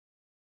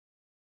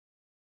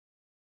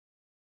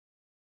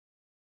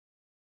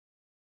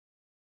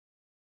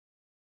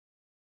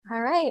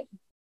All right.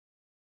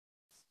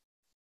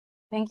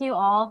 Thank you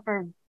all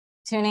for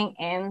tuning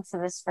in to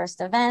this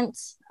first event.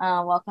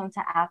 Welcome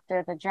to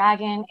After the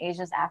Dragon,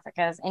 Asia's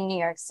Africa's in New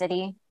York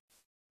City.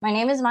 My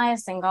name is Maya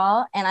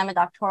Singhal, and I'm a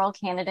doctoral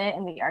candidate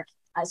in the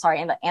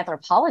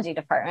anthropology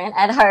department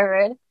at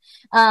Harvard.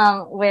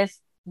 With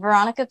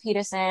Veronica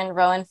Peterson,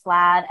 Rowan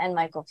Flad, and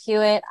Michael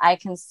Pewitt, I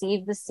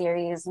conceived the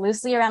series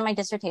loosely around my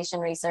dissertation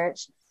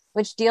research,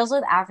 which deals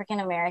with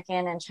African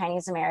American and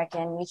Chinese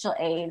American mutual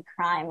aid,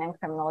 crime, and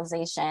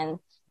criminalization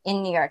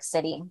in New York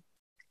City.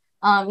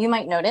 You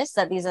might notice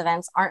that these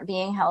events aren't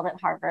being held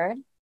at Harvard,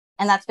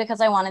 and that's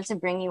because I wanted to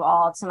bring you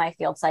all to my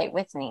field site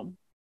with me.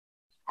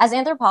 As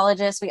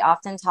anthropologists, we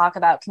often talk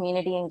about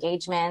community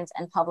engagement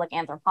and public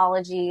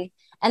anthropology,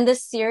 and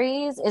this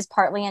series is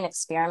partly an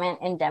experiment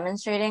in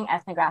demonstrating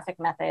ethnographic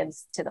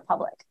methods to the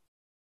public.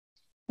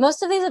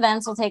 Most of these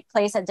events will take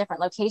place at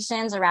different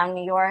locations around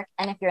New York,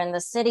 and if you're in the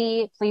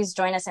city, please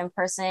join us in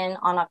person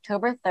on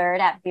October 3rd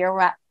at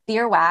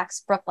Beer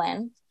Wax,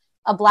 Brooklyn,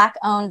 a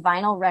Black-owned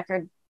vinyl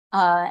record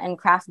and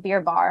craft beer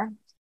bar,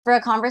 for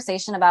a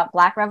conversation about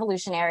Black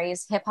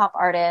revolutionaries, hip-hop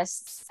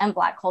artists, and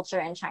Black culture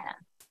in China.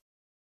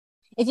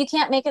 If you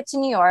can't make it to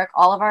New York,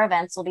 all of our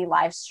events will be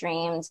live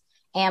streamed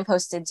and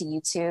posted to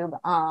YouTube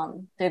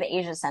through the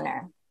Asia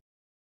Center.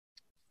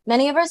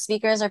 Many of our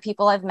speakers are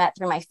people I've met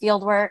through my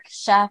fieldwork: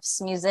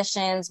 chefs,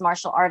 musicians,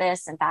 martial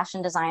artists, and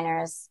fashion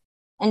designers,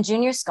 and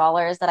junior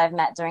scholars that I've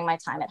met during my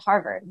time at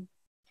Harvard.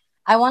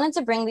 I wanted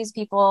to bring these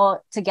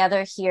people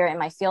together here in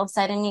my field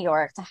site in New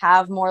York to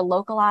have more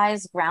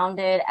localized,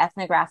 grounded,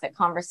 ethnographic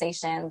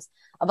conversations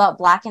about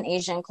Black and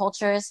Asian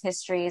cultures,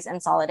 histories,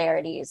 and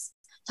solidarities,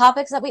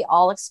 topics that we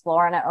all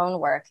explore in our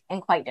own work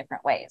in quite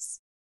different ways.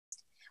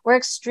 We're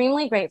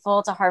extremely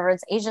grateful to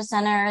Harvard's Asia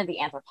Center, the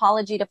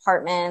Anthropology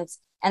Department,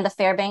 and the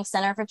Fairbanks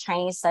Center for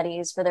Chinese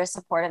Studies for their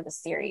support of the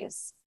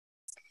series.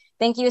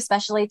 Thank you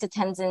especially to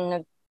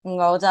Tenzin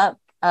Ngoda,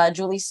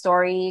 Julie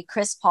Story,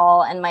 Chris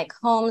Paul, and Mike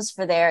Holmes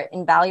for their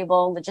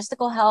invaluable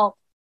logistical help.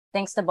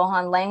 Thanks to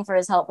Bohan Lang for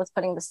his help with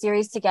putting the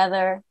series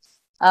together.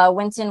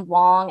 Winton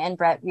Wong and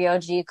Brett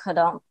Ryoji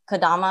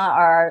Kodama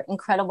are our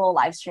incredible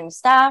live stream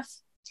staff.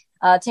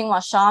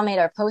 Tinghua Shaw made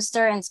our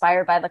poster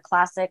inspired by the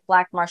classic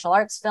Black martial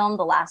arts film,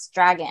 The Last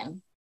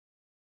Dragon.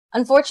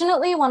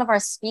 Unfortunately, one of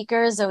our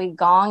speakers, Zoey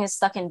Gong, is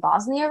stuck in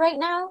Bosnia right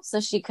now, so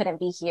she couldn't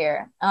be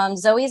here.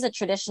 Zoey is a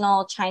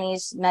traditional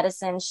Chinese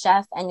medicine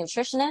chef and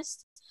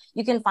nutritionist.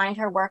 You can find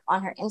her work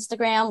on her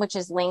Instagram, which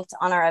is linked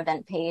on our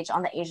event page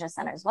on the Asia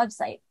Center's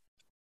website.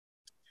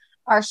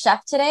 Our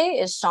chef today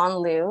is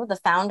Sean Liu, the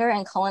founder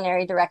and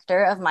culinary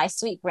director of My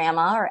Sweet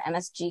Grandma, or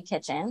MSG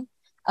Kitchen,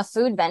 a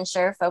food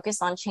venture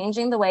focused on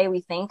changing the way we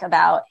think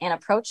about and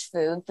approach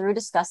food through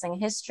discussing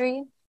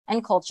history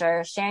and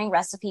culture, sharing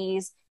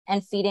recipes,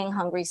 and feeding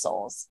hungry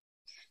souls.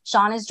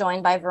 Sean is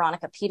joined by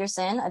Veronica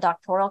Peterson, a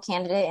doctoral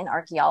candidate in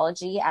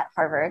archaeology at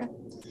Harvard.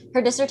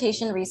 Her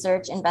dissertation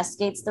research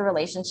investigates the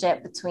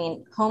relationship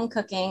between home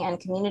cooking and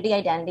community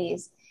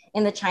identities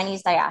in the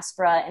Chinese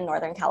diaspora in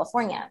Northern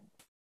California.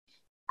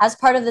 As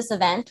part of this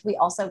event, we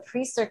also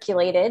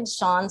pre-circulated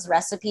Sean's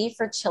recipe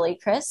for chili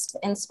crisp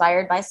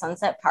inspired by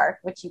Sunset Park,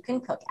 which you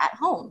can cook at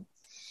home.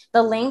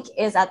 The link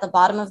is at the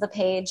bottom of the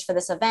page for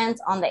this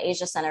event on the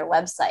Asia Center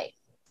website.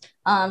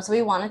 So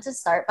we wanted to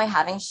start by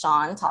having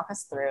Sean talk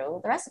us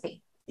through the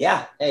recipe.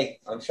 Yeah, hey,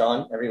 I'm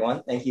Sean,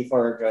 everyone. Thank you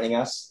for joining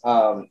us.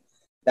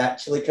 That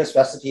chili crisp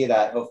recipe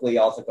that hopefully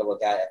y'all took a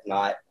look at, if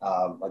not,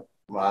 like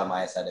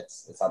Maya said,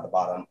 it's on the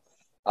bottom,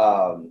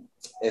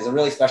 is a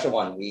really special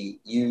one. We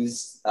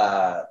use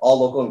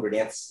all local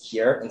ingredients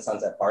here in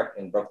Sunset Park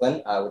in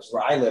Brooklyn, which is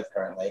where I live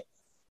currently.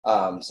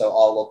 So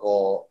all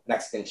local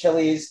Mexican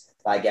chilies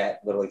that I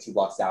get literally 2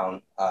 blocks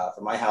down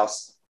from my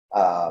house.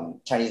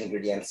 Chinese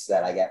ingredients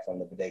that I get from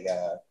the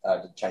bodega,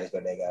 the Chinese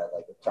bodega,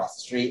 like across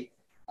the street.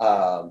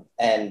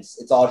 And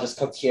it's all just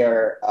cooked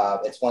here.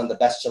 It's one of the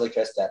best chili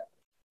crisps that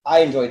I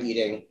enjoyed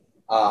eating.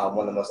 One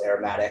of the most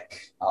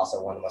aromatic,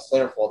 also one of the most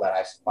flavorful that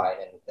I find.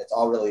 And it's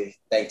all really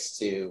thanks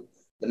to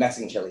the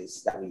Mexican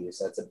chilies that we use.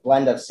 So it's a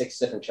blend of 6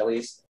 different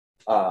chilies.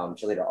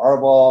 Chile de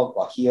árbol,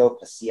 guajillo,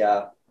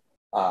 pasilla,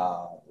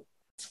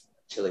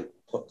 chili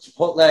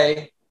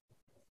chipotle,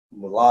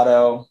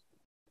 mulatto,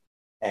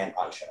 and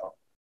ancho.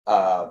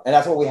 And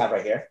that's what we have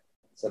right here.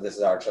 So this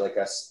is our chili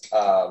crisp.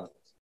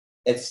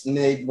 It's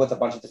made with a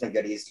bunch of different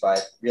goodies,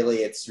 but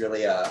really it's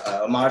really a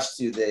homage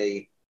to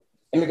the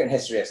immigrant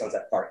history of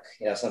Sunset Park.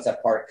 You know,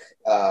 Sunset Park,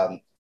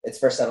 its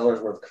first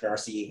settlers were the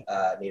Canarsie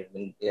Native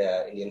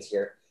Indians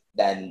here.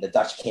 Then the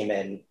Dutch came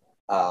in,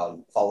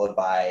 followed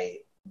by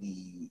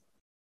the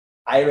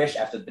Irish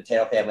after the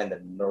potato famine, the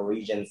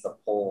Norwegians, the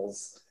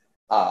Poles,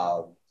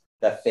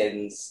 the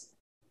Finns,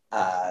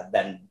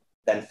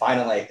 then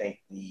finally, I think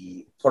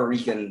the Puerto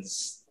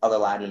Ricans, other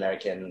Latin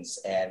Americans,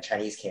 and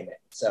Chinese came in.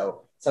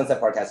 So Sunset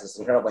Park has this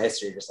incredible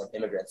history, just like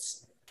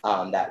immigrants,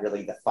 that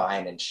really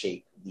define and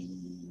shape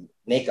the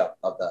makeup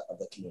of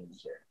the community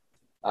here.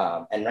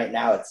 And right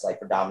now, it's like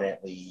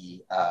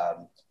predominantly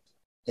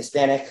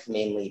Hispanic,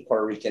 mainly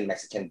Puerto Rican,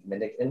 Mexican,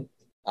 Dominican,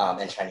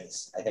 and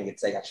Chinese. I think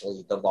it's like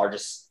actually the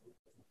largest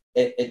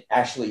it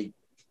actually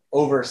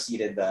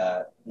overseeded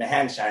the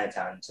Manhattan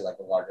Chinatown to like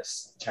the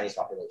largest Chinese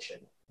population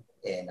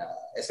in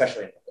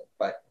especially in Brooklyn,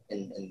 but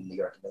in New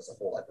York as a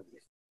whole, I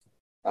believe.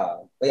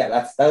 But yeah,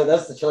 that's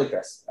the chili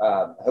crisp.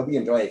 I hope you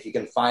enjoy it. If you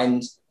can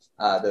find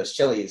those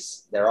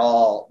chilies, they're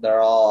all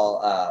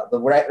the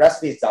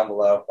recipe is down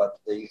below, but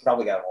you can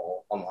probably get them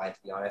all online, to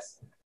be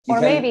honest.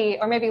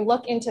 Maybe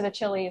look into the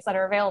chilies that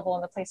are available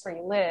in the place where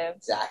you live.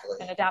 Exactly.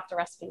 And adapt the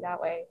recipe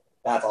that way.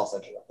 That's also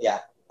true. Yeah.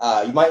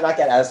 You might not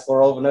get as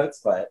floral of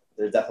notes, but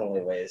there's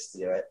definitely ways to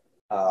do it.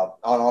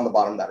 On the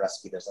bottom of that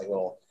recipe, there's like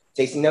little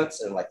tasting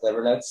notes and like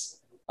flavor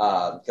notes.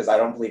 Because I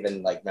don't believe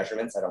in like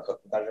measurements. I don't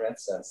cook with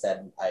measurements. So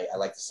instead, I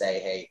like to say,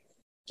 hey,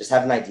 just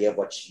have an idea of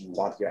what you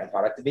want your end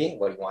product to be,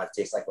 what you want it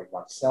to taste like, what you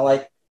want it to smell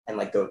like, and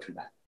like go to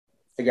that.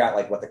 Figure out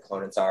like what the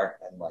components are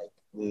and like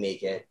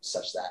make it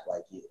such that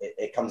like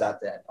it comes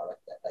out the end product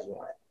that you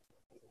want it.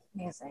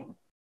 Amazing.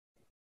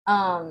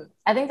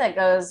 I think that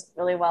goes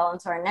really well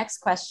into our next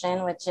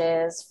question, which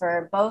is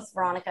for both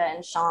Veronica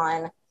and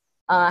Sean.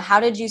 How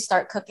did you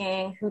start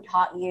cooking? Who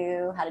taught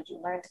you? How did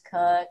you learn to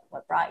cook?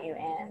 What brought you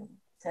in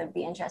to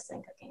be interested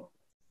in cooking?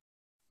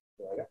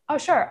 Oh,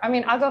 sure. I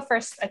mean, I'll go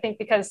first, I think,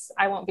 because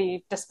I won't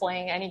be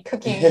displaying any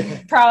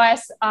cooking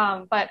prowess.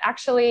 But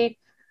actually,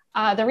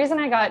 the reason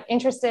I got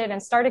interested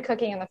and started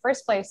cooking in the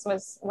first place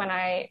was when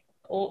I,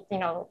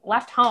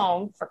 left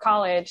home for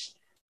college.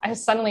 I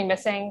was suddenly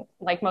missing,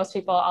 like most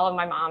people, all of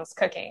my mom's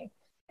cooking.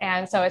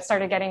 And so it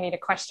started getting me to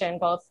question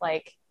both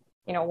like,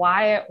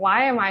 why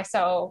am I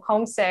so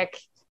homesick?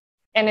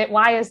 And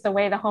why is the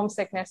way the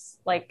homesickness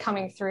like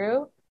coming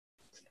through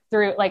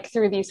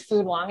these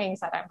food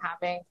longings that I'm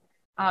having?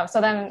 So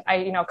then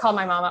I, called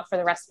my mom up for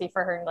the recipe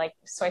for her like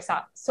soy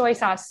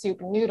sauce soup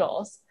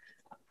noodles.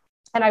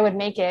 And I would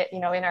make it,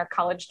 in our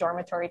college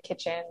dormitory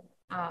kitchen.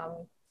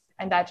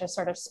 And that just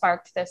sort of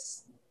sparked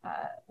this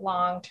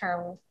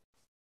long-term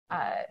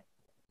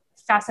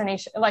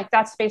fascination. Like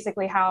that's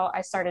basically how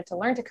I started to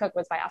learn to cook,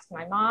 was by asking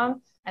my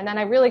mom. And then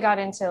I really got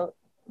into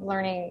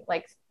learning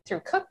like through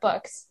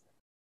cookbooks,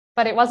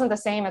 but it wasn't the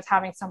same as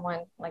having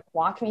someone like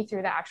walk me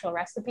through the actual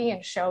recipe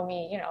and show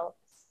me,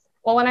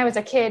 well, when I was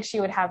a kid, she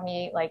would have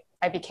me like,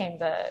 I became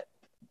the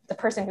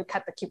person who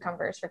cut the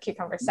cucumbers for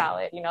cucumber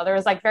salad. There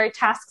was like very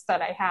tasks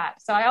that I had.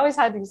 So I always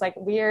had these like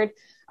weird,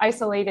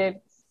 isolated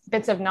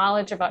bits of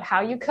knowledge about how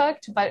you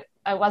cooked, but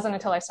it wasn't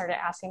until I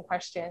started asking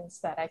questions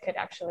that I could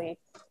actually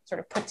sort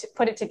of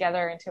put it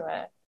together into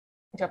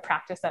a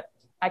practice that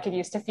I could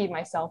use to feed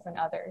myself and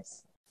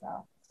others.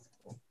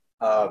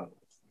 So,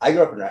 I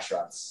grew up in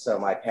restaurants. So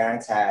my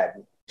parents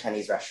had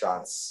Chinese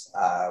restaurants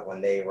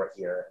when they were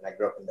here, and I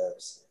grew up in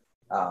those.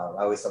 I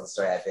always tell the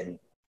story. I've been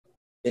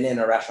in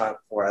a restaurant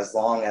for as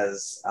long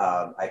as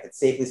I could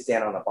safely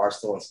stand on a bar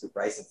stool and scoop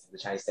rice into the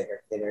Chinese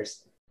takeout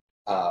containers.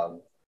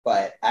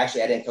 But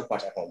actually, I didn't cook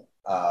much at home.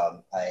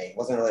 I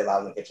wasn't really allowed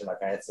in the kitchen. My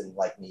parents didn't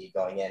like me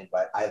going in,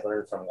 but I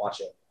learned from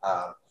watching.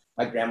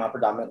 My grandma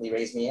predominantly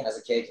raised me as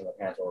a kid because my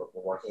parents were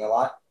working a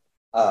lot.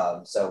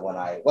 So when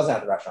I wasn't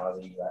at the restaurant, I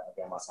was usually at my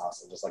grandma's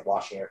house and just like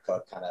watching her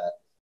cook, kind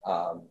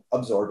of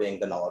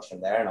absorbing the knowledge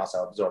from there and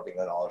also absorbing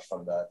the knowledge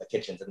from the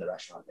kitchens in the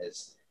restaurant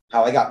is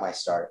how I got my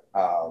start.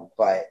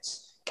 But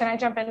can I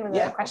jump in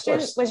with a question?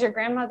 Was your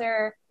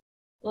grandmother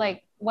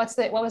like, what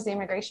was the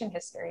immigration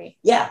history?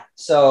 Yeah.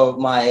 So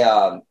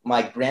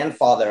my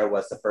grandfather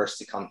was the first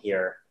to come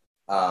here,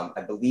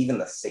 I believe in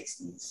the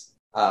 60s.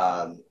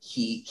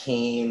 He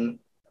came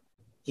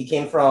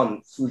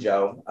from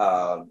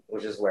Fuzhou,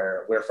 which is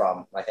where we're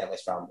from. My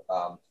family's from,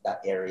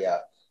 that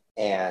area.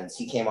 And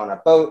he came on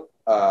a boat.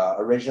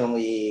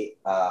 Originally,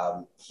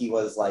 he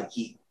was like,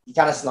 he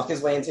kind of snuck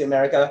his way into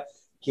America.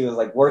 He was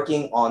like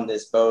working on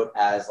this boat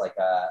as like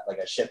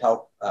a ship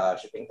hand.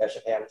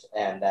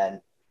 And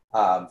then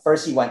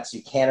first he went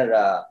to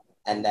Canada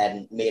and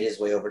then made his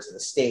way over to the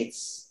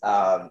States,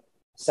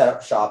 set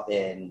up shop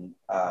in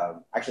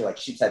actually like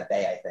Sheepshead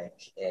Bay, I think,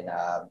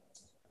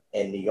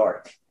 in New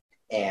York.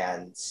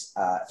 And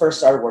first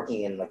started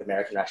working in like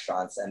American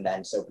restaurants and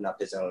then just opened up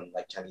his own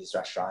like Chinese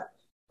restaurant.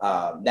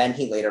 Then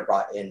he later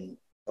brought in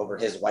over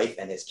his wife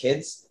and his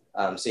kids.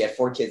 So he had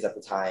 4 kids at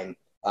the time.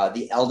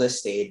 The eldest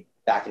stayed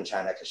back in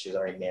China because she was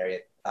already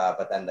married.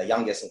 But then the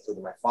youngest,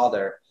 including my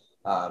father,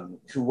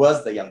 who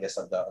was the youngest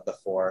of the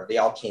 4, they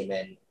all came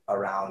in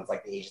around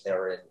like the age they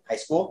were in high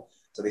school.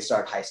 So they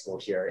started high school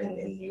here in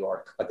New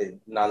York, but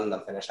none of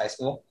them finished high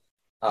school.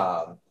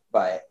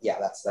 But yeah,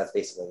 that's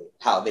basically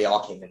how they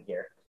all came in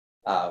here.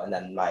 And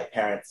then my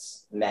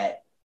parents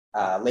met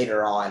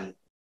later on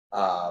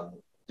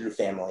through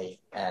family,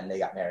 and they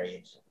got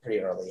married pretty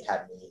early.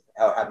 Had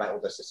my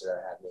older sister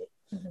that had me.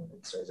 Mm-hmm.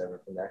 And stories over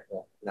from there.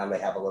 Yeah. Now they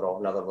have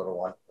another little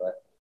one, but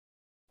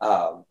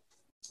I've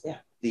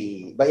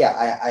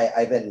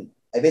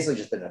basically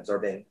just been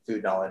absorbing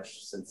food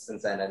knowledge since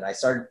then, and I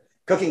started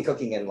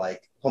cooking in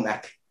like home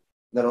ec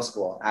middle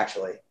school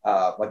actually.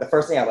 Like the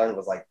first thing I learned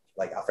was like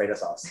Alfredo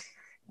sauce,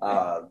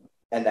 and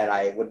then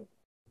I would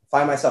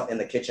find myself in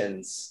the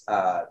kitchens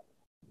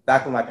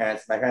back when my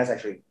parents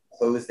actually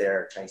closed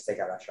their Chinese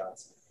takeout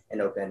restaurants,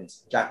 and opened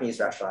Japanese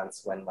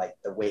restaurants when like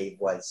the wave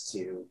was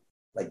to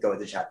like go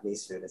into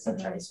Japanese food instead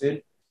of Chinese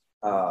food.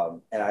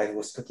 And I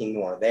was cooking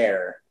more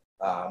there.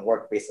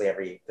 Worked basically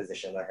every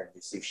position. I heard do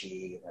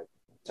sushi, like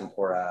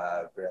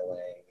tempura,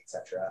 grilling,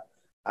 etc.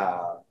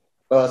 But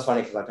it was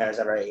funny because my parents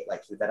never ate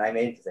like food that I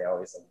made because they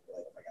always like,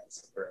 oh my god,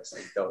 it's gross.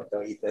 Like,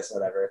 don't eat this,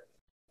 whatever.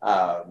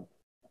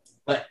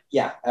 But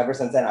yeah, ever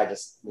since then, I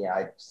just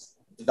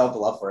developed a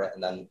love for it,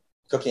 and then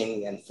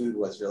cooking and food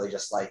was really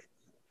just like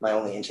my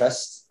only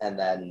interest, and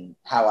then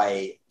how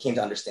I came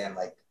to understand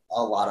like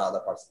a lot of other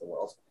parts of the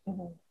world.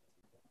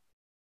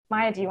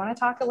 Maya, do you want to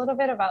talk a little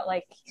bit about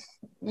like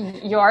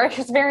your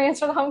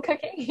experience with home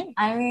cooking?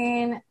 I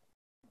mean,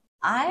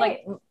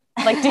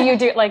 do you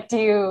do it? Do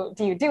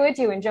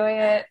you enjoy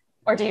it,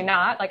 or do you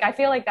not? Like, I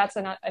feel like that's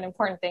an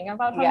important thing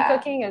about home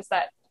cooking is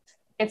that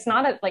it's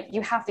not like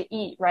you have to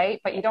eat, right?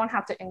 But you don't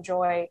have to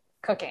enjoy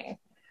cooking.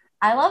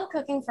 I love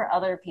cooking for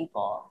other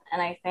people,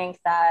 and I think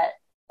that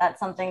that's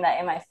something that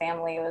in my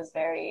family was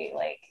very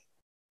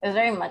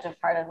much a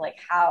part of like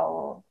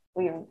how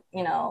we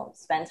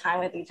spend time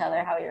with each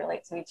other, how we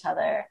relate to each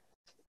other.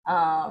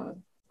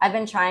 I've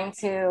been trying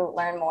to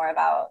learn more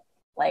about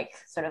like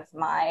sort of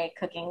my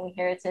cooking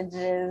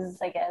heritages,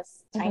 I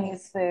guess,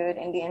 Chinese food,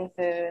 Indian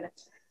food.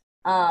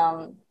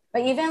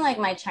 But even like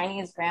my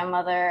Chinese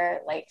grandmother,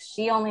 like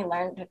she only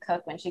learned to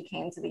cook when she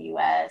came to the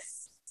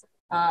US.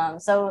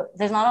 So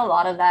there's not a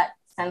lot of that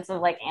sense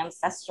of like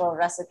ancestral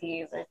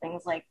recipes or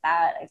things like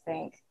that. I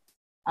think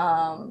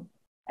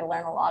I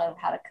learned a lot of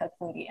how to cook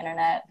from the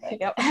internet,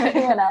 like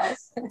everyone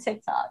else,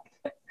 TikTok.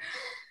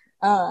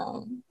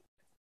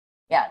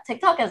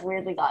 TikTok has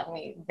weirdly gotten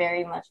me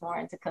very much more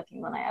into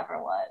cooking than I ever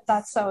was.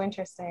 That's so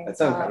interesting. That's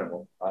so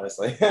incredible,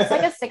 honestly. It's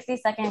like a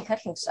 60-second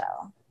cooking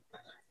show.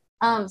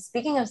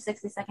 Speaking of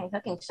 60-second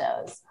cooking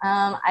shows,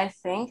 I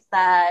think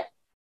that,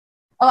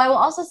 I will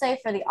also say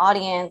for the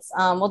audience,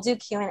 we'll do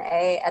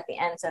Q&A at the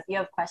end. So if you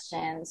have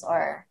questions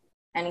or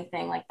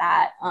anything like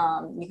that,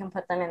 you can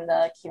put them in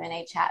the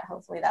Q&A chat.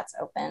 Hopefully that's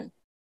open.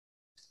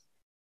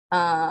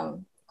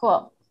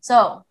 Cool.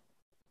 So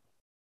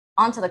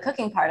on to the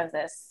cooking part of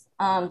this.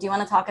 Do you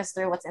want to talk us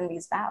through what's in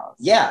these baos?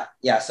 Yeah.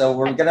 So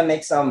we're going to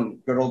make some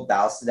good old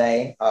baos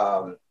today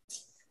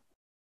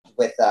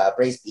with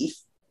braised beef.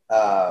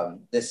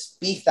 This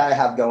beef that I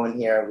have going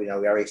here, we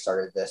already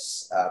started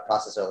this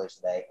process earlier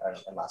today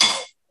and last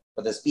night.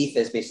 But this beef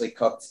is basically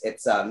cooked.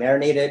 It's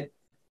marinated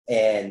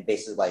and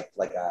basically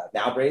like a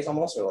now braise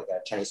almost, or like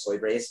a Chinese soy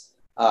braise.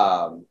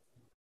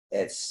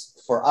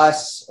 It's for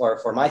us, or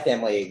for my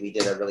family, we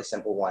did a really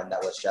simple one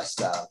that was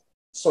just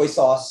soy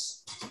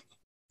sauce,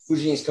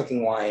 Fujianese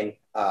cooking wine,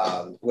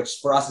 which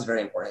for us is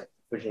very important.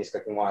 Fujianese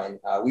cooking wine.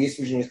 We use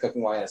Fujianese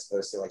cooking wine as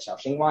opposed to like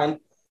Shaoxing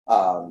wine.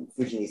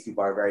 Fujianese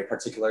people are very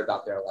particular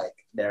about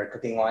their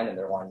cooking wine and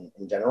their wine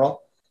in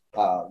general.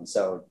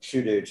 So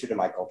true to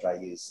my culture, I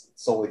use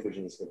solely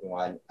Fujianese cooking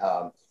wine,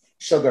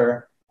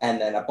 sugar, and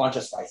then a bunch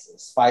of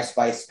spices.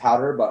 5-spice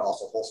powder, but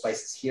also whole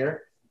spices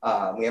here.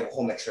 We have a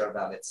whole mixture of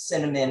them. It's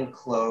cinnamon,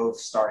 clove,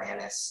 star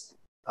anise,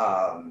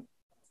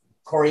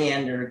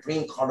 coriander,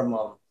 green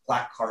cardamom,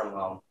 black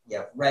cardamom. You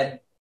have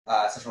red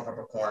Sichuan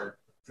peppercorn,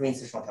 green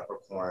Sichuan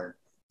peppercorn,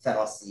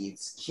 fennel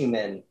seeds,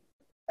 cumin,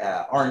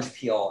 orange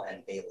peel,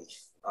 and bay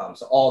leaf.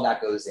 So all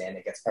that goes in.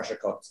 It gets pressure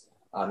cooked.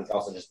 You can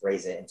also just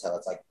braise it until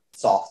it's like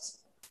soft.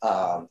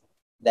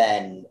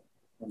 Then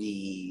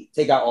we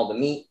take out all the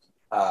meat,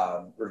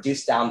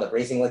 reduce down the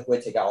braising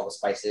liquid, take out all the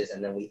spices,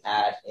 and then we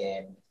add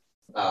in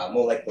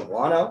mole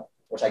poblano,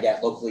 which I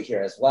get locally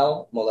here as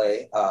well.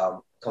 Mole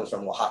comes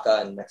from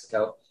Oaxaca in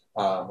Mexico.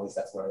 At least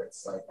that's where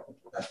its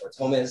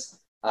home is.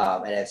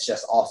 And it's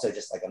just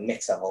like a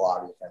mix of a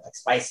lot of different like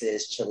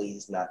spices,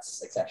 chilies,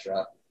 nuts,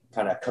 etc.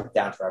 Kind of cooked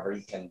down forever.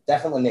 You can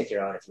definitely make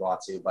your own if you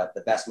want to, but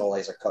the best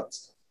moles are cooked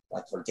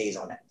like for days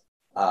on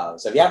end.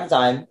 So if you have the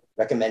time,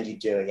 recommend you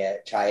doing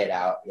it, try it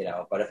out,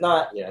 but if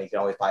not, you can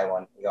always buy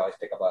one. You can always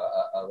pick up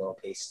a little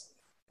paste.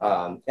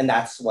 And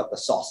that's what the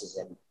sauce is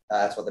in.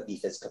 That's what the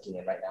beef is cooking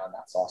in right now, in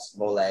that sauce,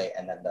 mole,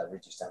 and then the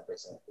reduced down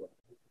braising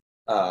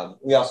liquid.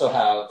 We also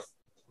have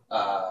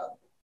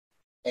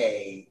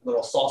a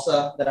little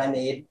salsa that I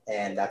made,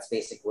 and that's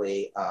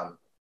basically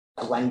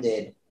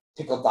blended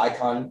pickled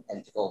daikon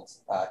and pickled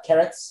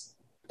carrots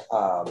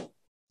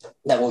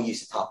that we'll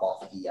use to top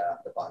off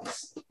the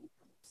buns.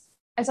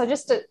 And so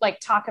just to like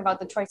talk about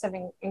the choice of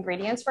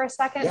ingredients for a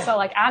second. Yeah. So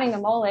like adding the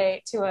mole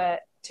to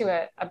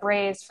a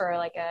braise for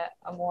like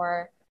a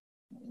more,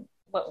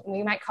 what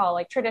we might call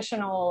like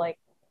traditional like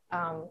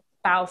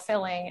bao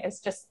filling is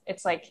just,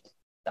 it's like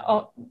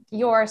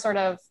your sort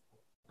of,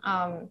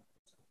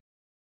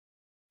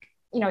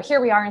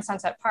 here we are in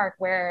Sunset Park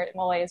where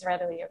mole is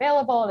readily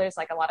available. There's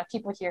like a lot of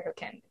people here who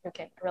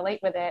can relate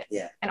with it.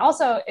 Yeah. And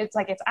also it's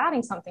like it's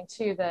adding something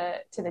to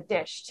the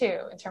dish too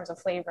in terms of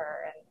flavor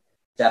and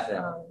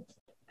definitely.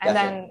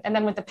 And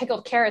then with the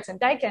pickled carrots and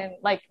daikon,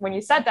 like when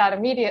you said that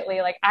immediately,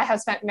 like I have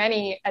spent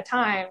many a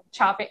time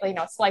chopping,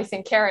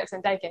 slicing carrots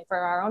and daikon for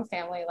our own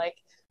family, like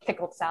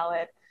pickled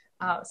salad.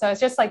 So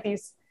it's just like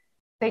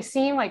they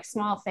seem like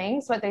small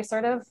things, but they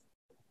sort of,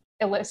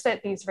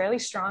 elicit these really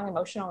strong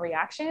emotional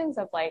reactions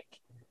of like,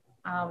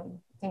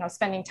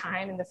 spending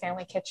time in the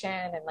family kitchen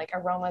and like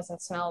aromas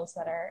and smells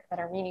that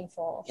are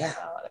meaningful. Yeah.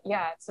 So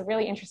yeah, it's a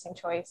really interesting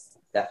choice.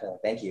 Definitely.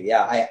 Thank you.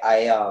 Yeah.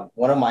 I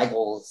one of my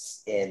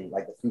goals in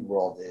like the food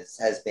world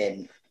has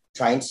been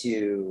trying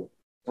to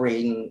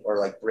bring or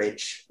like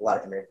bridge a lot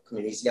of immigrant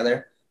communities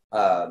together.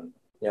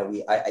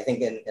 I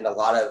think in a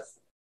lot of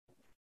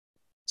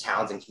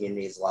towns and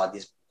communities, a lot of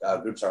these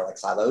groups are like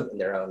siloed in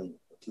their own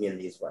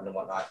communities and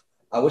whatnot,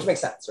 which makes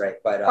sense, right?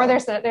 But or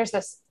there's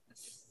this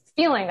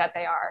feeling that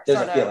they are.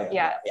 There's a feeling.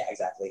 Yeah,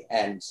 exactly.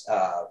 And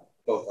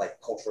both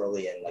like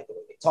culturally and like the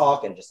way they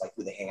talk and just like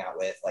who they hang out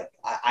with. Like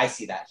I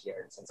see that here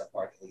in Sunset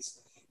Park at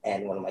least.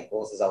 And one of my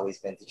goals has always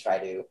been to try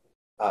to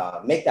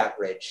make that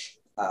bridge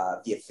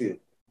via food.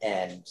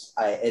 And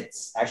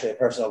it's actually a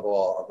personal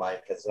goal of mine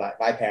because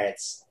my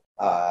parents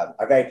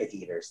are very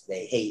picky eaters.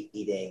 They hate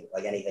eating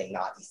like anything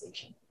not East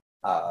Asian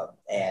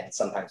and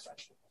sometimes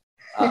French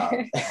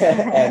food.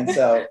 And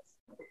so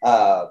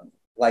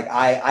like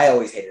I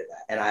always hated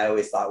that. And I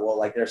always thought, well,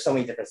 like there's so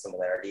many different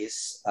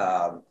similarities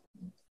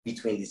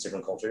between these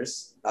different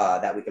cultures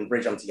that we can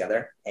bridge them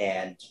together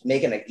and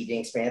make an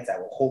eating experience that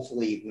will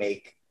hopefully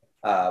make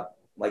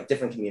like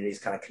different communities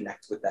kind of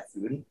connect with that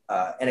food.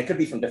 And it could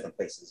be from different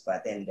places, but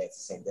at the end of the day, it's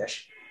the same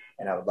dish.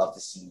 And I would love to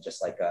see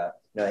just like an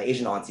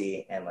Asian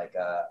auntie and like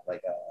a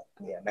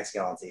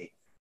Mexican auntie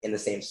in the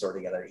same store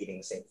together, eating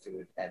the same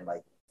food and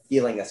like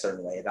feeling a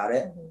certain way about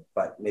it,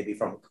 but maybe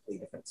from a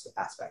completely different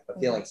aspect, but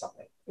feeling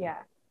something. Yeah.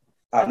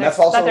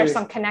 There's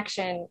some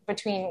connection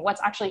between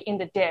what's actually in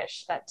the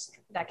dish that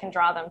can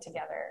draw them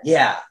together.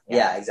 Yeah,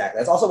 exactly.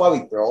 That's also why we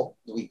griddle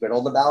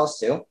the bao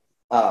too,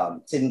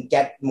 to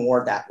get more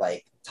of that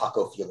like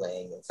taco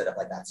feeling instead of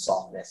like that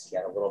softness. You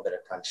get a little bit of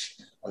crunch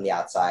on the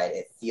outside.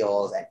 It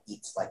feels and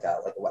eats like a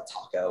wet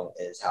taco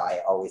is how I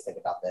always think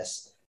about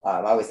this.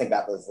 I always think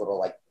about those little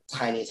like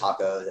tiny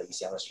tacos that you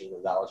see on the street,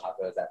 those dollar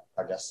tacos that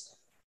are just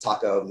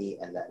taco meat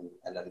and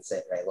then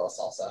say right, a little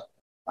salsa.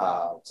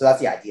 So that's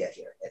the idea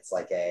here. It's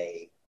like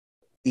a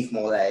beef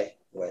mole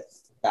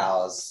with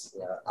baos,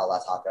 a la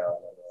taco and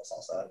a little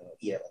salsa, and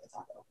eat it like a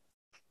taco.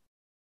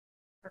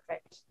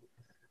 Perfect.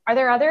 Are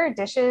there other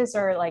dishes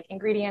or like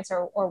ingredients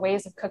or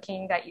ways of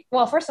cooking that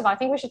well, first of all, I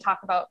think we should talk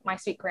about My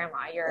Sweet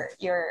Grandma,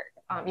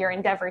 your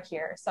endeavor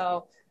here.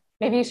 So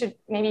maybe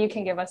you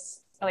can give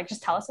us like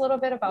just tell us a little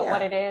bit about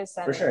what it is.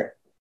 For sure.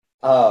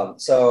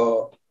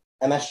 So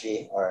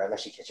MSG or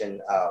MSG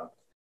Kitchen,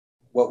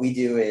 what we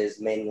do is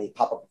mainly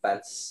pop-up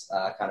events,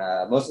 kind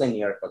of mostly in New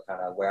York, but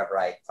kind of wherever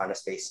I find a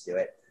space to do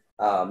it.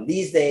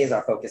 These days,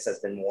 our focus has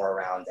been more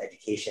around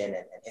education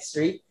and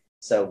history.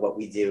 So what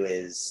we do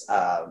is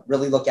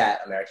really look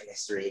at American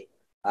history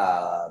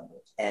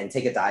and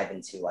take a dive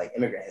into like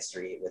immigrant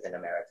history within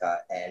America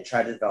and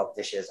try to develop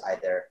dishes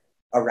either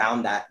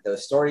around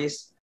those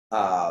stories,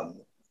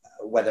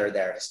 whether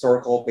they're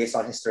historical based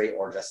on history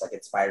or just like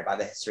inspired by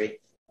the history.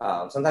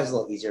 Sometimes it's a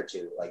little easier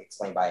to like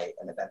explain by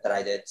an event that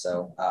I did.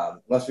 So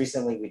most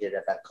recently we did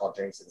an event called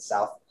Journeys to the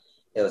South.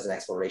 It was an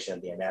exploration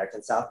of the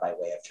American South by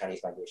way of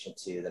Chinese migration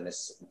to the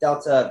Mississippi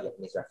Delta,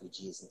 Vietnamese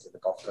refugees into the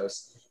Gulf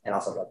Coast, and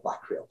also the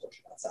Black Creole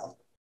culture down south.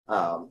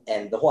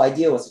 And the whole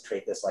idea was to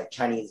create this like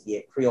Chinese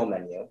Viet Creole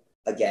menu.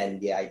 Again,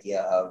 the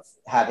idea of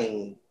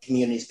having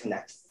communities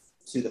connect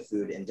to the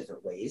food in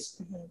different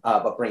ways,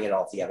 but bring it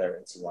all together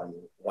into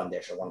one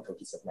dish or one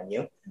cohesive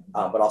menu,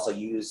 but also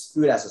use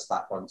food as this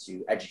platform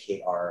to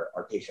educate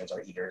our patrons,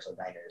 our eaters, our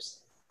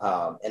diners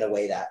in a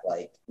way that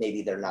like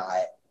maybe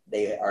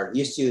they are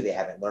used to, they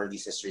haven't learned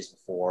these histories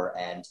before,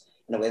 and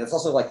in a way that's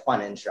also like fun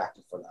and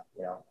interactive for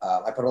them.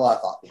 I put a lot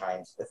of thought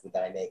behind the food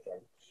that I make,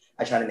 and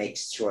I try to make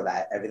sure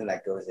that everything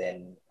that goes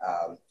in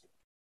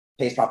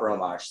pays proper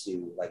homage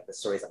to like the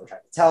stories that we're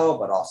trying to tell,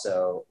 but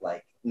also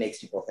like makes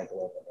people think a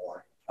little bit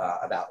more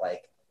about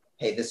like,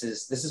 hey, this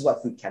is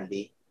what food can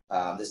be.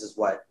 This is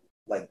what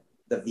like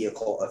the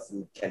vehicle of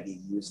food can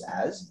be used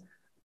as.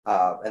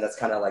 And that's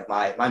kind of like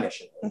my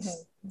mission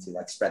is to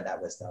like spread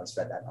that wisdom,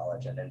 spread that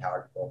knowledge, and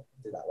empower people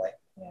through that way.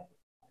 Yeah.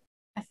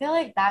 I feel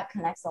like that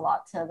connects a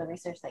lot to the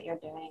research that you're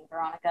doing,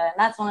 Veronica. And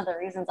that's one of the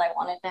reasons I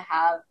wanted to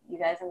have you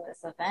guys in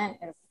this event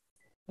is,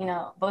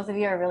 both of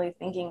you are really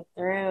thinking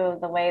through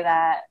the way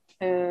that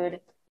food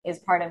is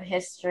part of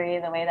history,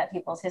 the way that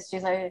people's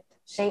histories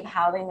shape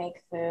how they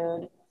make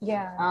food.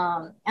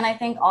 Yeah. And I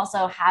think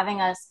also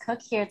having us cook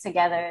here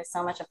together is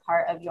so much a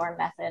part of your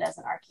method as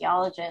an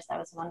archaeologist. I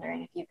was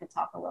wondering if you could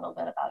talk a little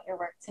bit about your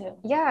work too.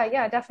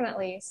 Yeah,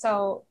 definitely.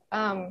 So,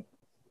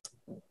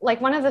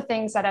 like one of the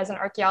things that as an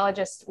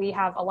archaeologist, we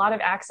have a lot of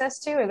access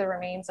to are the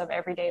remains of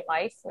everyday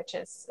life, which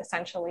is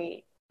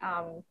essentially,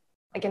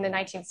 like in the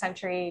 19th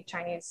century,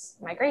 Chinese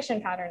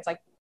migration patterns, like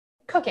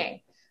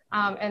cooking.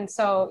 And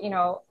so,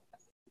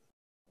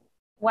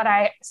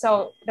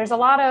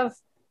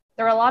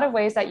 there are a lot of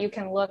ways that you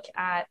can look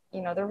at,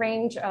 the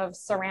range of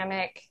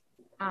ceramic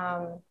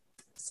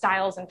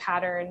styles and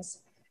patterns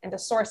and the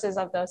sources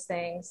of those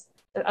things,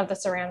 of the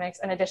ceramics,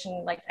 in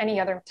addition, like any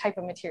other type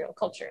of material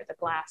culture, the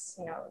glass,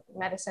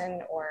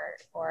 medicine or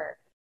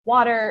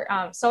water,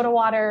 soda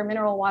water,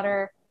 mineral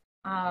water,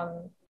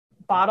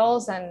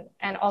 bottles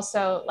and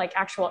also like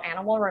actual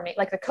animal remain,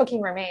 like the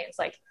cooking remains.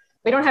 Like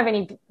we don't have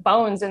any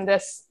bones in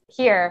this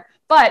here,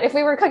 but if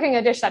we were cooking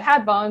a dish that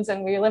had bones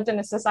and we lived in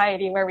a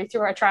society where we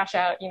threw our trash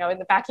out, in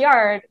the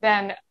backyard,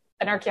 then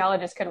an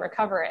archaeologist could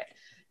recover it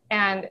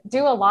and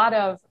do a lot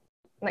of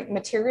like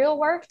material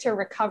work to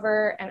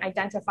recover and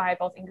identify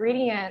both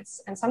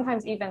ingredients and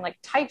sometimes even like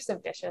types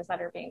of dishes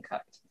that are being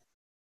cooked.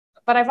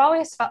 But I've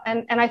always felt,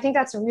 and I think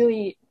that's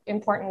really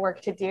important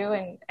work to do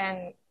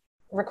and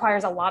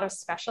requires a lot of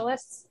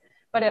specialists,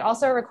 but it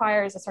also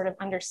requires a sort of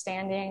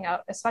understanding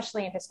of,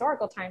 especially in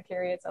historical time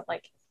periods, of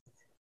like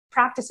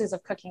practices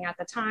of cooking at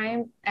the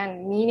time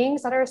and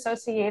meanings that are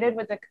associated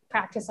with the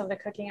practice of the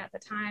cooking at the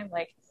time.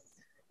 Like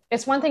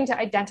it's one thing to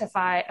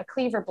identify a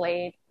cleaver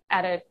blade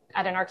at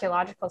an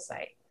archaeological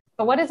site,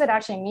 but what does it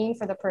actually mean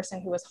for the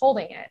person who was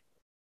holding it?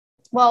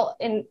 Well,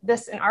 in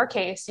our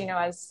case,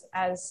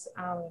 as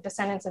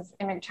descendants of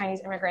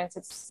Chinese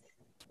immigrants,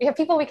 we have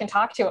people we can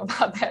talk to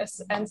about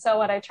this. And so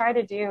what I try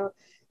to do,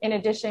 in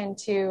addition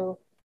to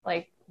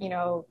like,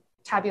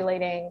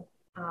 tabulating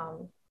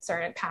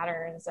certain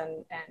patterns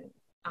and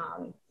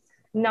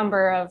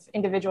number of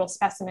individual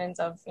specimens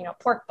of,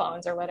 pork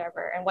bones or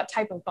whatever, and what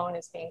type of bone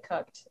is being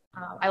cooked,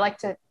 I like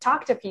to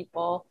talk to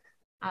people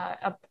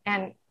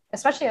and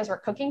especially as we're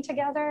cooking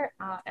together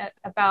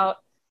about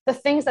the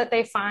things that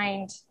they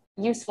find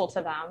useful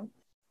to them,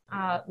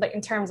 like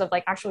in terms of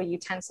like actual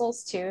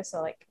utensils too. So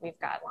like we've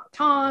got long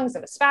tongs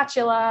and a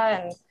spatula,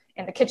 and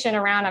in the kitchen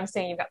around, I'm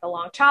saying you've got the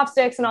long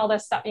chopsticks and all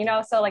this stuff,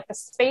 So like the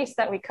space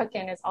that we cook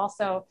in is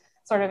also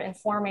sort of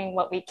informing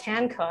what we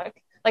can cook.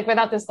 Like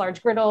without this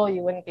large griddle,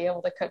 you wouldn't be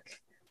able to cook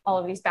all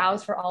of these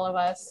baos for all of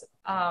us.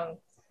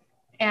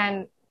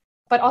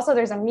 But also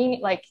there's a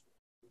meaning, like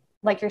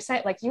you're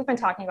saying, like you've been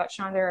talking about,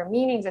 Sean, there are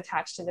meanings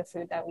attached to the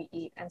food that we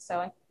eat. And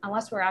so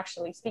unless we're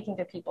actually speaking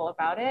to people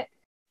about it,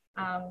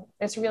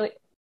 it's really,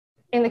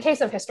 in the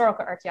case of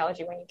historical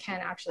archaeology, when you can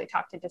actually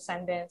talk to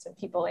descendants and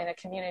people in a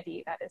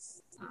community that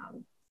is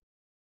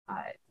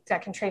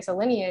that can trace a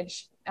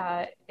lineage,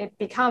 it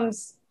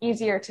becomes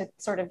easier to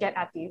sort of get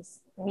at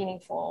these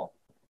meaningful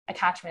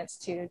attachments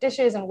to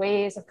dishes and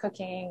ways of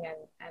cooking and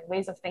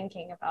ways of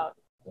thinking about,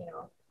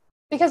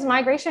 because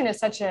migration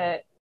is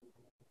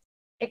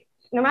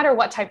no matter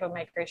what type of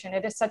migration,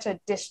 it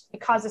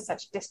causes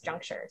such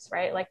disjunctures,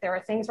 right? Like there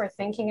are things we're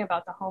thinking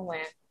about the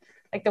homeland,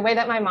 like the way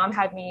that my mom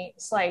had me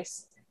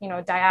slice,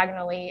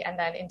 diagonally and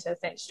then into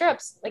thin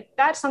strips. Like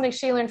that's something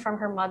she learned from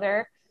her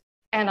mother,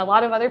 and a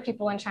lot of other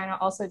people in China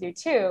also do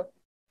too,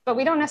 but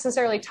we don't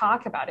necessarily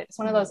talk about it. It's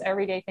one of those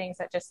everyday things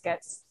that just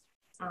gets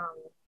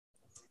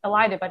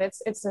elided, but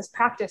it's this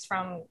practice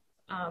from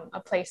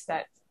a place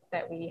that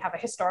we have a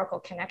historical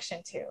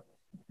connection to.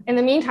 In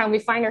the meantime, we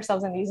find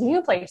ourselves in these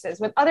new places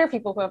with other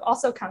people who have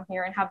also come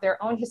here and have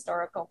their own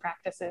historical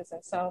practices.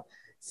 And so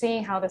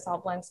seeing how this all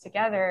blends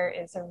together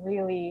is a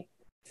really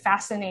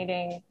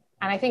fascinating,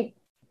 and I think,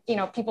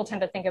 people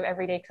tend to think of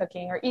everyday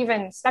cooking or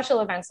even special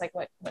events like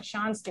what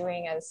Sean's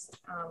doing as,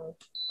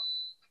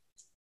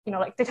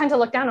 like they tend to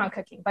look down on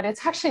cooking, but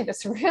it's actually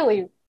this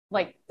really,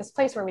 like this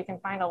place where we can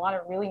find a lot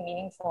of really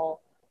meaningful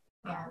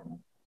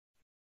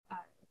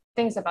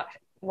things about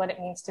what it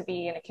means to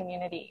be in a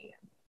community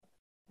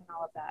and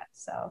all of that.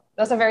 So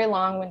that's a very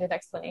long-winded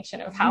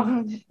explanation of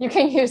how you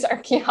can use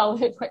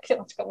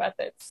archaeological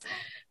methods.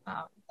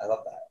 I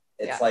love that.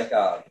 It's like,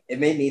 it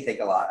made me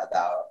think a lot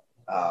about,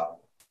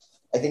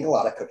 I think a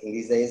lot of cooking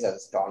these days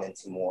has gone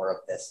into more of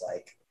this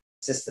like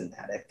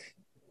systematic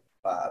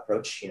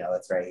approach.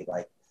 It's very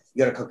like,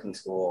 you go to cooking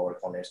school or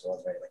culinary school,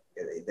 it's very like,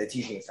 they're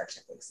teaching you French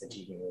techniques, they're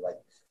teaching you like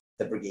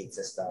the brigade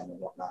system and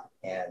whatnot.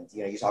 And,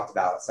 you talked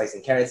about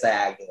slicing carrots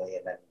diagonally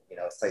and then,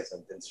 slicing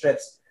them thin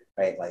strips,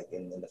 right? Like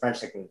in the French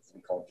techniques, we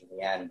call it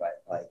julienne,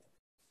 but like,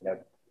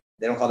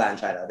 they don't call that in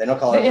China. They don't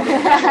call it.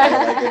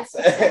 Like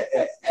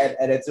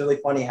and it's really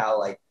funny how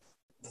like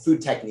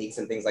food techniques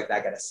and things like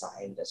that get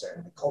assigned a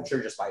certain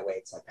culture just by way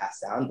it's like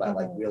passed down. But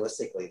like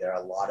realistically, there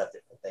are a lot of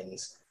different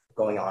things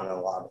going on in a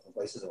lot of different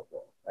places of the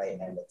world, right?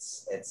 And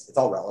it's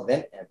all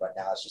relevant, but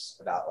now it's just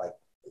about like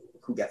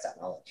who gets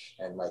that knowledge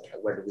and like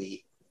where do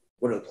we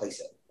place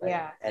it, right?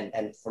 Yeah.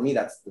 And for me,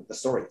 that's the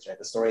stories, right?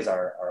 The stories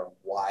are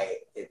why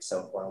it's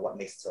so important, what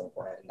makes it so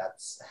important, and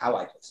that's how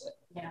I place it.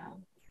 Yeah.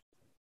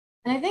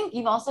 And I think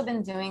you've also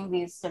been doing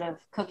these sort of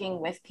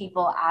cooking with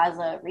people as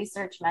a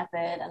research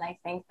method. And I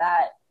think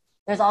that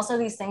there's also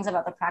these things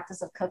about the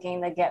practice of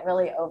cooking that get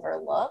really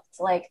overlooked.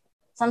 Like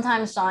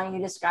sometimes, Sean, you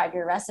describe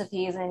your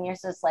recipes and you're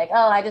just like,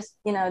 oh, I just,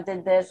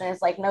 did this and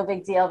it's like no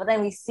big deal. But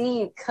then we see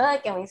you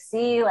cook and we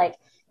see like,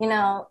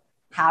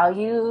 how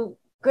you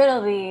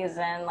griddle these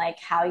and like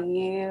how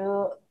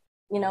you,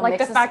 like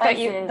the fact that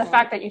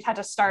you had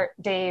to start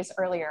days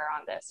earlier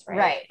on this,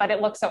 right? But it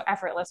looks so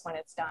effortless when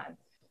it's done.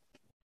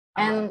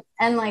 And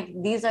like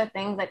these are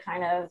things that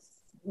kind of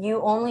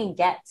you only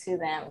get to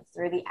them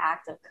through the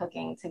act of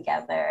cooking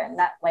together, and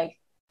that like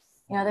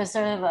there's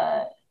sort of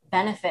a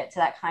benefit to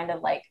that kind of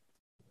like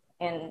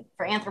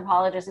for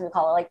anthropologists we would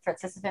call it like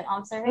participant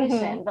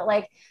observation, but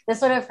like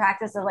this sort of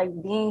practice of like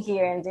being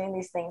here and doing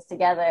these things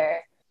together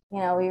you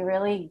know, we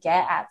really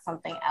get at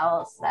something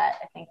else that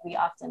I think we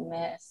often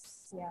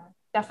miss. Yeah,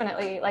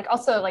 definitely. Like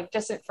also like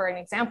just for an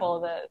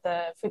example,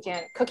 the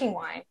Fujian cooking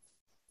wine,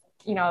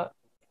 you know,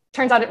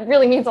 turns out it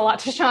really means a lot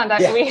to Sean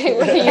that we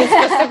use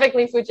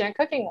specifically Fujian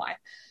cooking wine.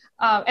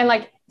 And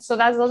like, so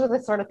those are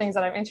the sort of things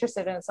that I'm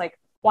interested in. It's like,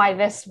 why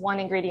this one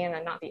ingredient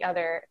and not the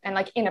other? And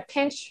like in a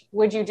pinch,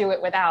 would you do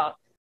it without?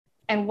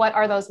 And what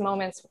are those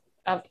moments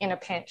of in a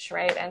pinch,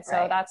 right? And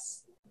so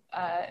that's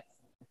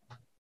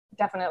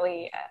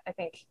definitely, I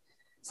think,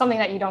 something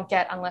that you don't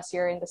get unless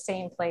you're in the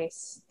same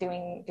place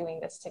doing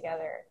this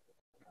together.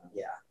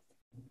 Yeah,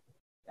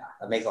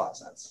 that makes a lot of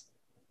sense.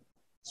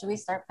 Should we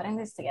start putting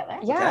these together?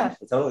 Yeah,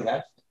 totally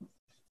can.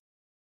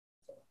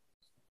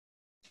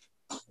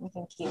 We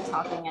can keep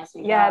talking as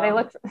we go. Yeah, they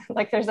look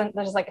like there's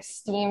like a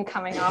steam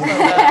coming off of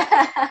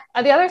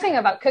the. The other thing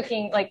about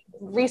cooking, like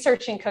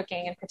researching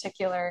cooking in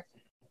particular,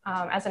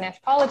 as an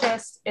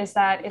anthropologist, is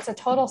that it's a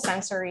total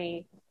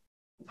sensory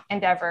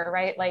endeavor,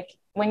 right? Like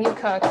when you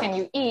cook and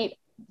you eat,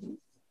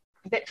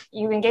 that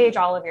you engage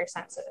all of your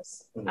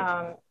senses.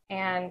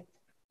 And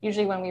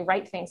usually when we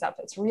write things up,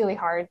 it's really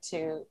hard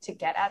to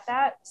get at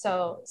that.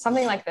 So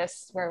something like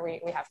this, where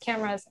we have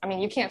cameras, I mean,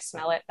 you can't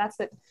smell it. That's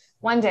it.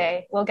 One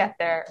day we'll get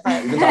there.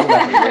 But...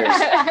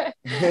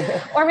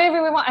 or maybe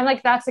we won't. And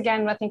like, that's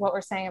again, I think what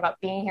we're saying about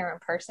being here in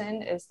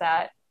person is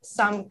that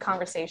some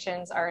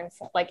conversations are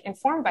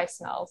informed by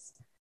smells.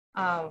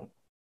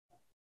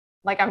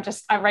 Like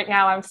right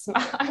now I'm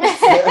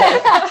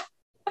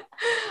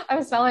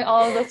smelling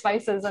all of the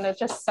spices, and it's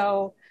just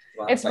so,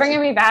 it's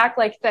bringing me back,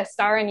 like the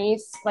star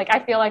anise. Like I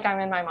feel like I'm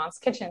in my mom's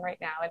kitchen right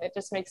now, and it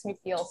just makes me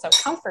feel so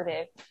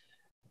comforted.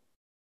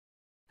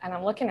 And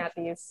I'm looking at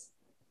these,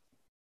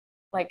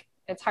 like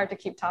it's hard to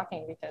keep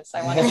talking because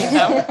I want to see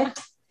them.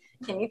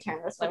 Can you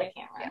turn this for the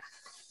camera? Yeah.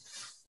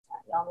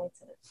 Y'all need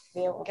to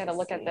be able to get a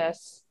look at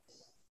this.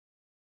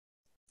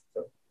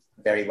 So,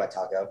 very wet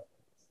taco.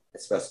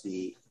 It's supposed to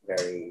be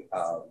very,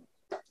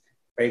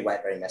 very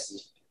wet, very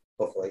messy.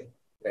 Hopefully,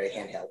 very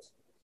handheld.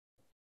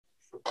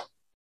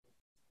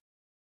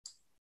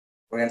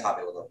 We're gonna top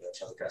it with a little bit of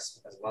chili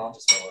crust as well,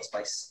 just for a little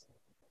spice.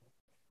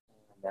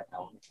 And then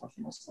I'll make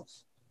more stuff.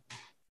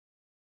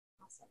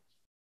 Awesome.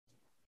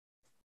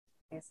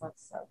 These look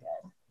so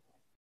good.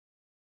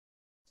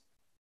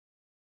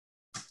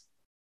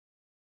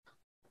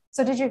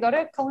 So did you go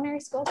to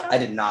culinary school, John? I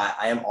did not.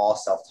 I am all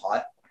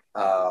self-taught.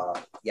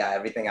 Yeah,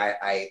 everything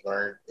I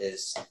learned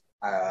is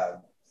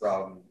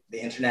from the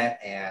internet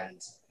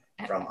and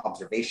from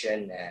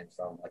observation and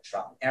from like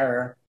trial and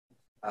error.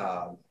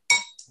 But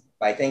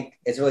I think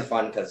it's really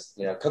fun because,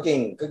 you know,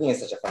 cooking is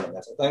such a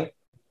fundamental thing.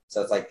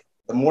 So it's like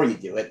the more you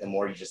do it, the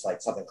more you just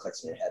like something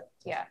clicks in your head.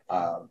 Yeah.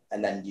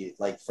 And then you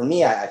like, for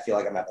me, I feel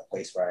like I'm at the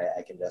place where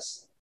I can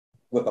just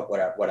whip up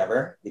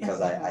whatever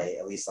because I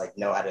at least like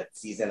know how to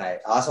season. I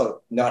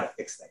also know how to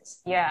fix things.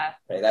 Yeah.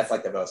 Right. That's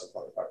like the most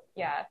important part.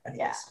 Yeah.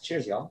 Anyways,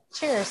 cheers, y'all.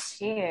 Cheers.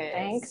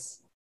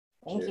 Thanks.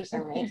 Thank you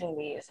for making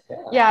these.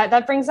 Yeah,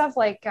 that brings up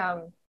like,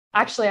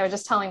 actually, I was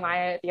just telling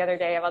Maya the other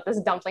day about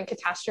this dumpling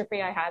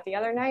catastrophe I had the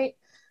other night.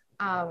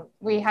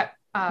 We had,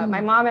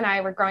 my mom and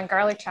I were growing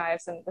garlic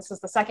chives, and this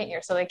was the second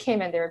year. So they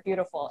came in, they were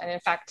beautiful. And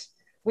in fact,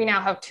 we now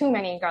have too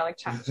many garlic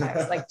chives,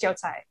 like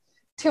jiucai,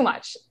 too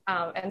much.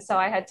 And so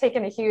I had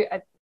taken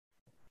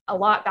a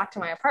lot back to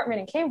my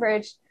apartment in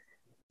Cambridge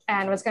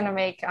and was going to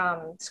make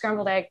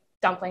scrambled egg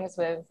dumplings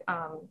with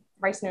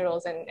rice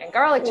noodles and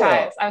garlic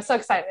chives. I was so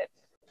excited.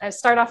 I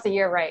start off the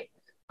year right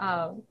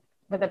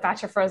with a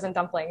batch of frozen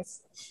dumplings.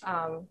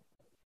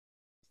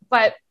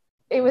 But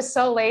it was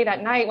so late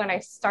at night when I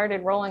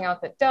started rolling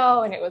out the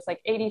dough, and it was like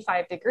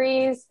 85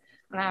 degrees,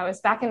 and I was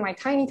back in my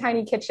tiny,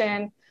 tiny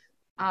kitchen,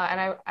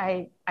 and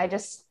I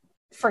just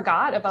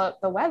forgot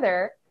about the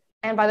weather.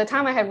 And by the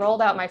time I had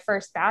rolled out my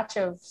first batch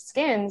of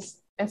skins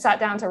and sat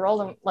down to roll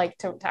them, like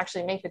to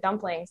actually make the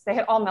dumplings, they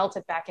had all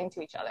melted back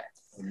into each other.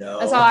 No.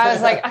 And so I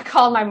was like, I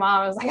called my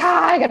mom. I was like,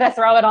 I gotta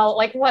throw it all.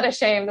 Like, what a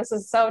shame. This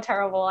is so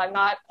terrible. I'm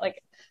not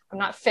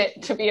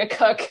fit to be a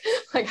cook.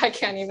 Like, I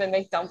can't even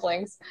make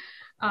dumplings.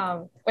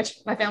 Which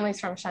my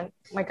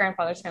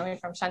grandfather's family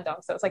from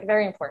Shandong. So it's like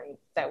very important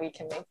that we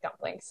can make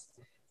dumplings.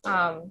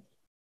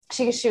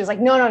 She was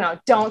like, no,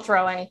 don't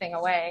throw anything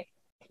away.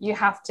 You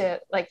have to,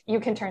 like, you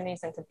can turn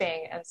these into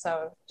Bing. And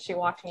so she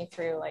walked me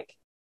through like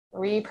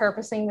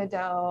repurposing the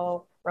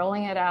dough,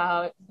 rolling it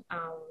out.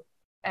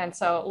 And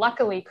so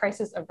luckily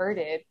crisis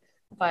averted,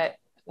 but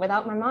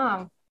without my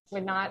mom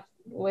would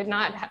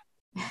have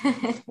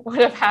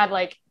had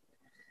like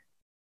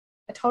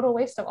a total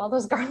waste of all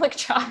those garlic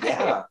chives.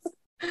 Yeah.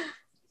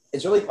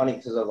 It's really funny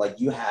because of like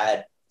you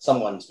had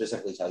someone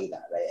specifically tell you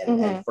that, right?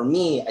 And for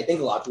me, I think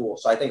a lot of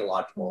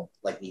people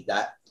like need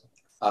that.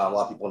 A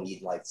lot of people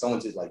need like someone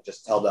to like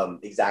just tell them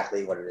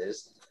exactly what it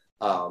is.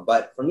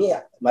 But for me,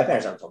 my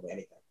parents never told me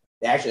anything.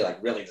 They actually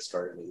like really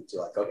discouraged me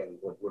to like cook and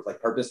would like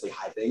purposely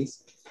hide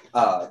things.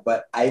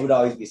 But I would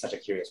always be such a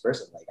curious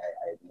person. Like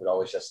I would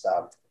always just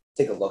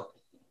take a look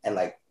and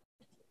like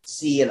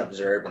see and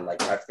observe and like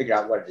try to figure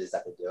out what it is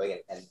that they're doing.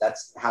 And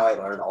that's how I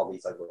learned all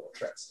these like little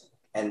tricks.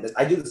 And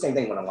I do the same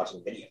thing when I'm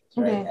watching videos,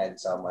 right? And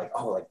so I'm like,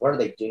 oh, like what are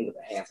they doing with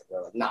their hands that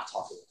they're like not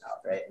talking about,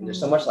 right? And there's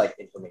so much like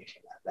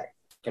information that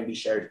can be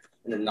shared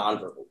in a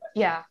nonverbal way.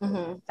 Yeah,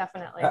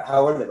 definitely.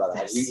 How are they about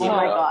that? Oh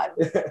my god,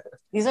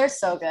 these are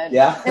so good.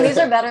 Yeah, and these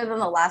are better than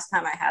the last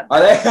time I had them.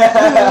 Are they?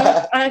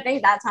 And I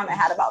think that time I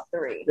had about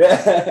 3.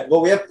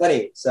 Well, we have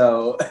plenty,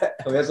 so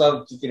we also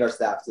have to feed our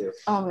staff too.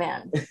 Oh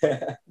man,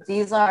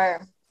 these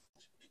are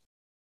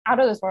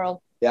out of this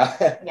world. Yeah,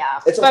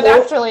 it's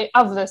actually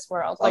of this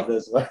world, like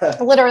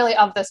literally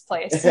of this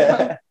place.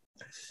 It's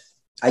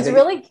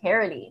really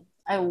carroty.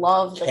 I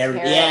love the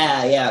carrot.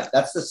 Yeah,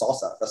 that's the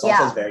salsa. The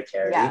salsa is very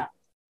carroty. Yeah,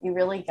 you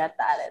really get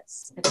that.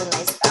 It's a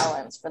nice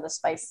balance for the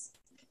spice.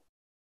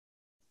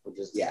 Which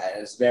is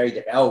it's very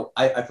different. Oh,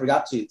 I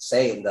forgot to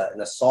say in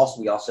the sauce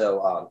we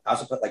also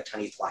put like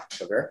Chinese black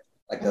sugar,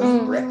 like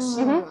those bricks,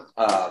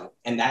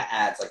 and that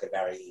adds like a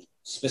very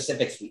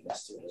specific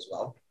sweetness to it as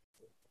well.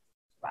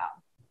 Wow,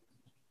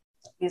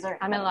 these are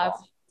I'm in love.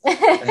 Here's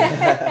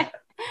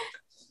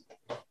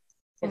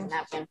a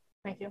napkin.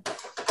 Thank you.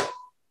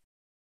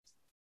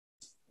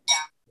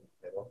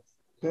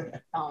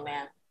 Oh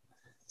man,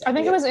 I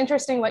think it was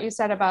interesting what you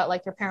said about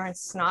like your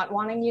parents not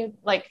wanting you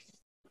like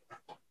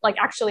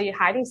actually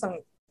hiding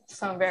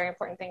some very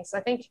important things. I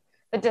think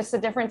that just the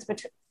difference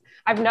between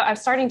I'm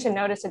starting to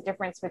notice a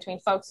difference between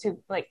folks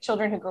who like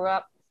children who grew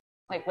up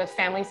like with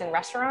families in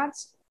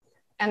restaurants,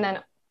 and then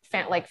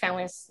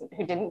families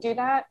who didn't do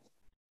that.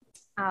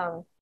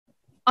 On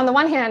the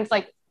one hand,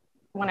 like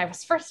when I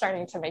was first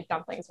starting to make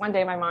dumplings, one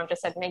day my mom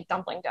just said make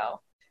dumpling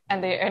dough.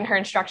 And her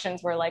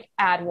instructions were like,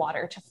 add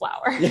water to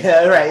flour.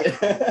 Yeah, right.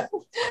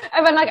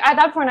 And then like at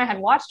that point I had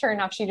watched her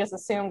enough, she just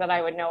assumed that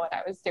I would know what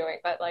I was doing.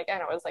 But like, I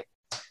was like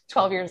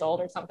 12 years old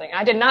or something.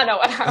 I did not know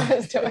what I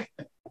was doing.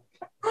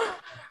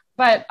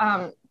 But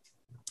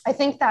I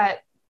think that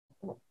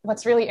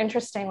what's really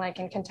interesting, like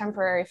in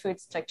contemporary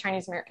foods, like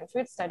Chinese American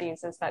food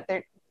studies, is that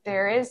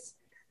there's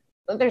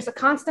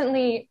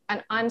constantly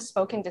an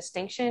unspoken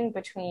distinction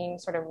between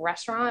sort of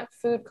restaurant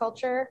food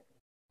culture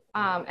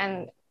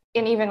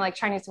and even like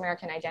Chinese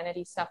American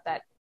identity stuff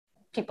that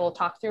people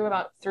talk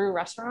through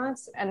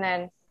restaurants, and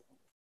then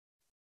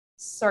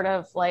sort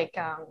of like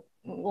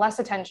less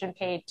attention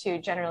paid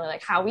to generally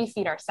like how we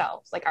feed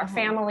ourselves, like our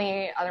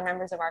family, other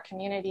members of our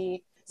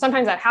community.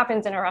 Sometimes that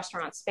happens in a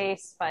restaurant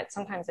space, but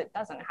sometimes it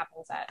doesn't. It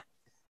happens at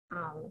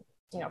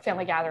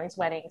family gatherings,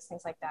 weddings,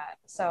 things like that.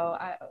 So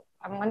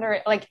I'm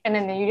wondering, like, and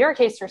in your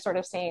case, you're sort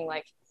of saying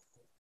like,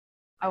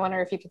 I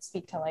wonder if you could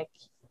speak to like,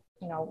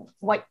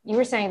 what you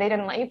were saying, they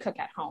didn't let you cook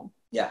at home.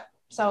 Yeah.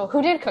 So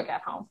who did cook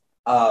at home?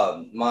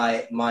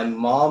 My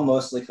mom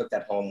mostly cooked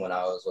at home when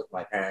I was with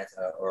my parents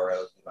or I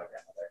was with my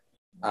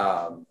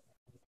grandmother.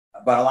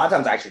 But a lot of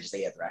times I actually just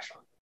ate at the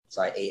restaurant.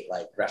 So I ate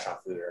like restaurant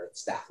food or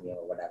staff meal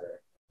or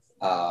whatever.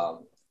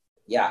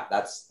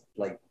 That's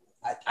like,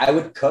 I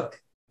would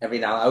cook every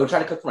now and then. I would try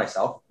to cook for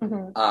myself.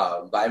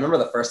 But I remember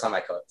the first time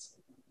I cooked,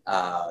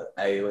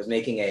 I was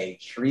making a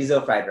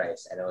chorizo fried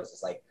rice, and it was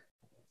just like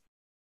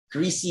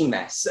greasy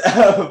mess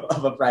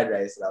of a fried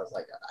rice. And I was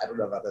like, I don't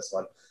know about this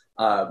one.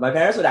 My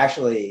parents would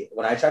actually,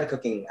 when I tried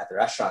cooking at the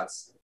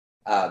restaurants,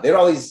 they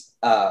always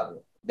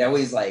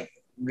like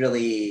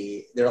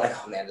really, they were like,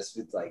 oh man, this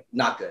food's like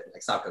not good.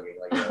 Like stop cooking.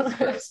 Like, it's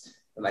gross.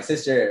 And my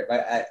sister,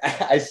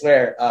 I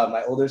swear,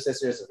 my older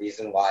sister is the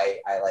reason why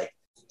I like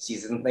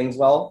season things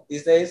well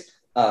these days.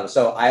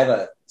 So I have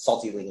a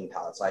salty leaning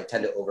palate, so I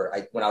tend to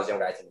when I was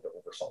younger, I tended to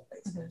over salt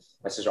things.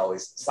 My sister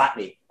always slapped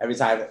me every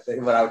time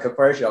when I would cook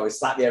for her. She always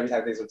slapped me every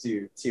time things were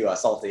too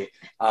salty.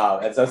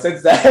 And so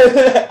since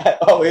then, I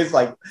always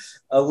like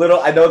a little.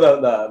 I know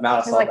the amount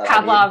of salt. It's like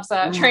Pavlov's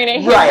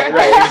training. Right,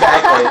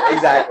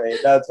 exactly.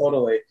 No,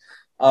 totally.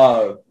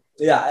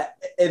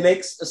 It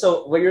makes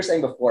so what you were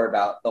saying before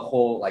about the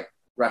whole like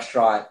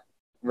restaurant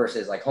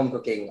versus like home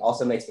cooking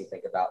also makes me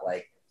think about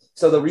like,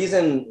 so the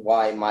reason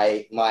why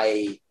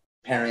my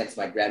parents,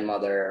 my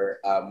grandmother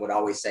would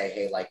always say,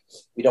 hey, like,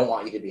 we don't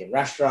want you to be in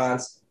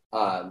restaurants,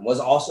 was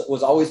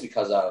always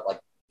because of like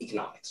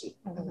economics,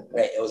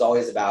 right? It was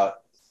always about,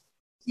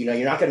 you're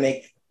not going to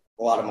make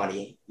a lot of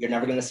money. You're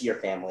never going to see your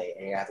family,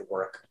 and you have to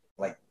work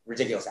like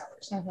ridiculous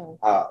hours.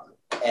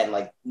 And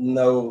like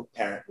no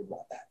parent would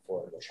want that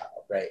for their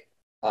child, right?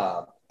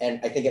 And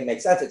I think it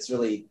makes sense. It's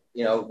really,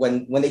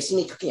 when they see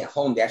me cooking at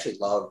home, they actually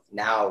love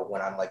now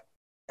when I'm like,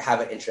 have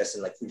an interest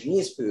in like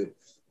Chinese food.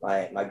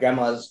 My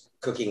grandma's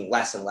cooking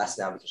less and less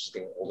now because she's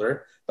getting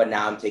older, but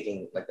now I'm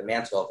taking like the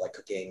mantle of like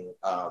cooking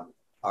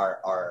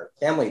our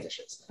family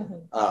dishes.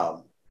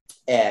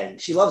 And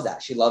she loves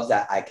that. She loves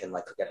that I can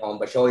like cook at home,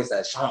 but she always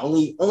says, Sean,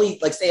 only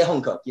like stay at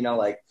home cook,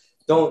 like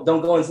don't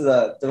go into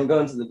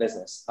the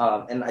business.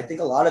 And I think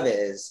a lot of it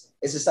is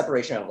a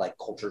separation of like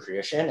culture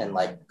tradition and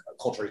like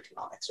culture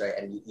economics, right?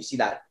 And you see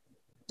that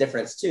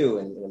difference too,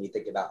 and when you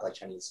think about like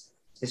Chinese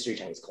history,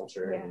 Chinese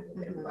culture,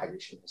 and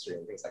migration history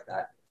and things like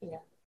that.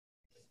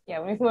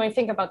 When we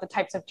think about the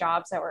types of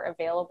jobs that were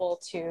available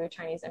to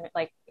Chinese,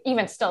 like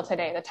even still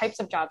today, the types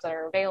of jobs that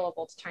are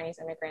available to Chinese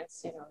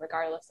immigrants,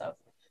 regardless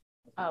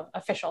of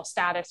official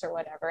status or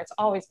whatever,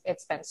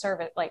 it's been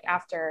service, like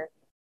after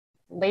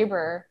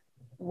labor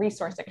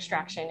resource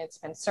extraction, it's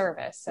been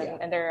service,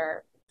 and there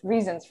are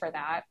reasons for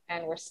that,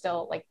 and we're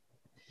still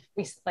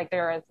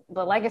there are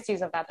the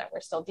legacies of that we're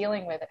still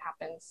dealing with. It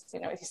happens,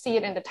 you see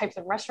it in the types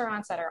of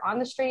restaurants that are on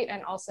the street,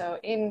 and also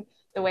in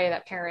the way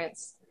that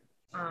parents,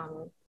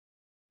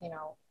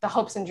 the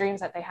hopes and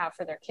dreams that they have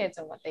for their kids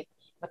and what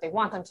they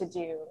want them to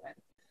do. And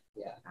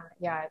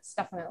it's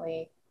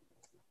definitely,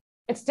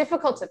 it's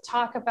difficult to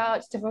talk about,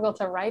 it's difficult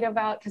to write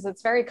about because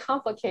it's very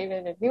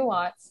complicated and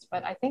nuanced,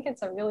 but I think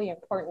it's a really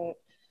important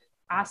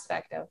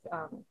aspect of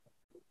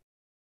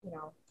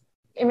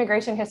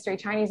immigration history,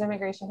 Chinese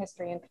immigration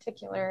history in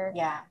particular,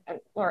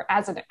 or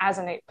as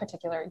a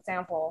particular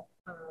example.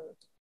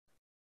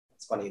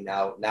 It's funny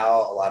now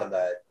a lot of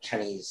the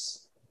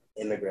Chinese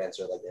immigrants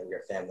or like the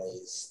immigrant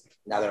families,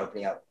 now they're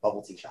opening up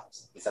bubble tea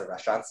shops instead of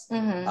restaurants.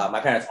 My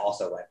parents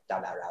also went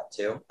down that route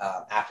too.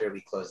 After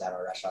we closed down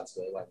our restaurants,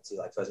 we went to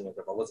like frozen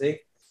yogurt bubble tea,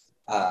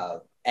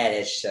 and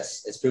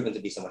it's proven to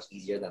be so much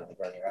easier than like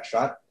running a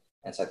restaurant.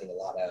 And so I think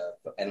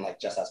like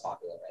just as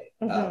popular,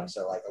 right?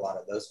 So like a lot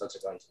of those folks are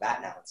going to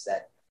that now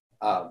instead.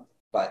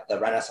 But the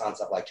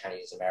renaissance of like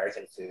Chinese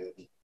American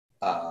food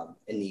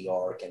in New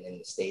York and in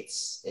the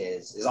States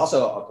is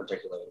also a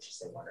particularly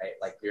interesting one, right?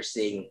 Like you're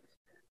seeing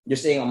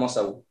almost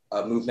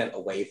a movement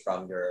away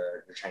from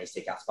your Chinese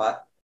takeout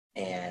spot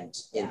and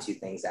into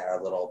things that are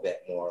a little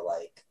bit more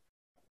like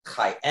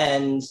high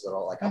end,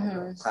 little like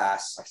upper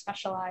class, like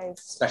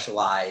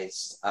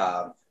specialized.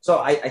 So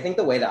I think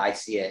the way that I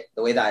see it,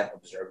 the way that I've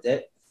observed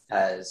it,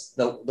 as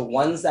the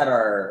ones that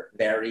are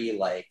very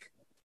like,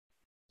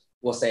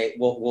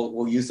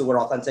 we'll use the word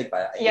authentic,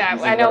 but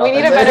I know we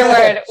need a better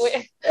word.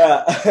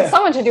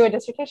 Someone should do a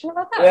dissertation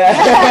about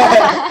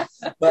that.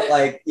 But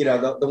like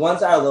the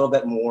ones that are a little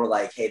bit more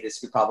like, hey, this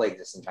could probably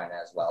exist in China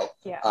as well.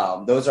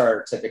 Those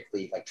are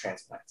typically like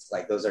transplants.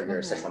 Like those are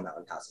your Sichuan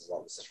mountain houses, as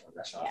well as Sichuan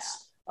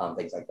restaurants.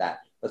 Things like that.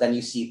 But then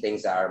you see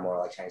things that are more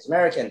like Chinese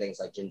American, things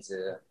like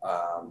Jinzi,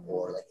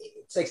 or like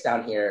 886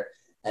 down here.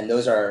 And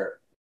those are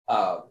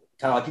kind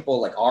of like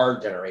people like our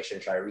generation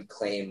try to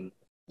reclaim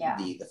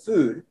the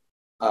food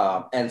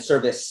and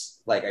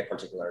service like a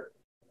particular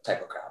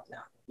type of crowd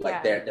now,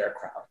 like their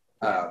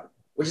crowd,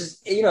 which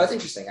is, it's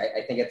interesting.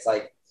 I think it's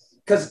like,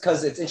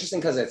 because it's interesting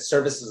because it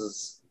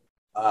services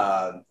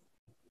a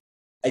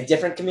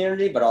different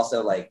community, but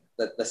also like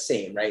the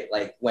same, right?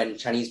 Like when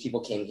Chinese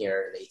people came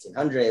here in the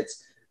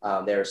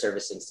 1800s, they were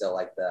servicing still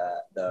like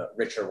the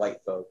richer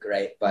white folk,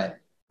 right? But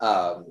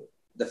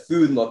the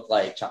food looked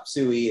like chop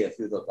suey, the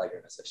food looked like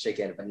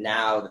chicken, but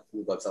now the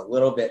food looks a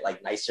little bit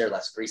like nicer,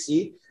 less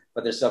greasy,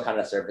 but they're still kind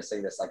of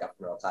servicing this like upper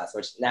middle class,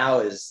 which now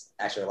is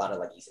actually a lot of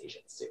like East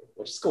Asians too,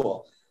 which is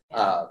cool.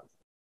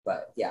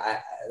 But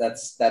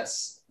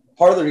that's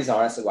part of the reason,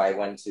 honestly, why I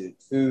went to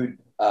food,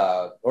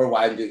 or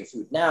why I'm doing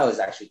food now, is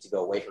actually to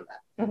go away from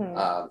that.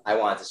 I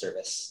wanted to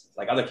service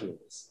like other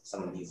communities,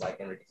 some of these like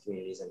immigrant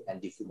communities,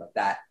 and do food like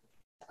that.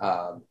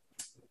 I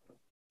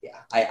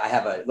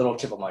have a little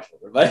chip on my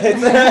shoulder, but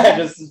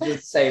it's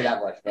just say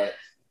that much. But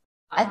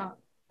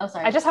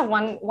sorry, I just have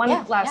one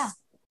last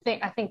thing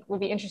I think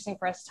would be interesting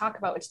for us to talk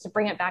about, which is to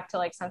bring it back to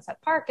like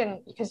Sunset Park, and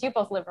because you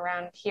both live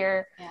around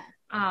here.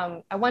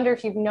 I wonder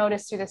if you've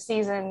noticed through the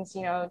seasons,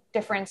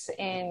 difference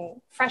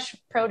in fresh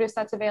produce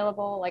that's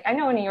available. Like I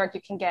know in New York,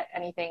 you can get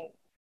anything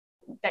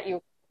that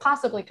you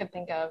possibly could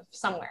think of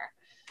somewhere.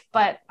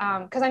 But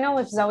because I know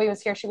if Zoey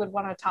was here, she would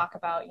want to talk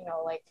about,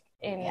 like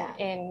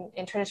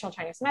in traditional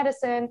Chinese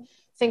medicine,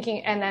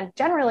 thinking, and then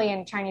generally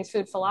in Chinese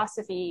food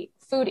philosophy,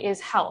 food is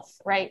health,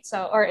 right?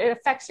 So, or it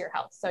affects your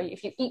health. So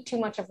if you eat too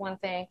much of one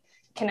thing,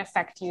 it can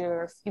affect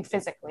you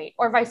physically,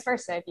 or vice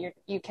versa. If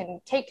you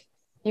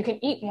can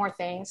eat more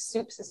things,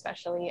 soups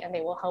especially, and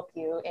they will help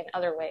you in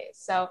other ways.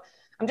 So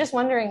I'm just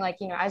wondering, like,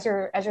 as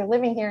you're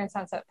living here in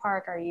Sunset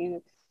Park, are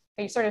you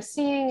sort of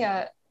seeing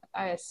a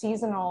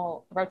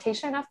seasonal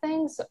rotation of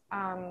things?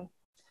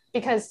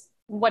 Because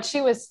what she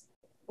is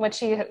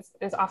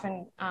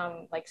often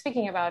like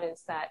speaking about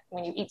is that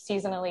when you eat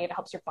seasonally, it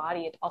helps your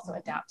body also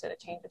adapt to the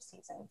change of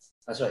seasons.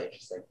 That's really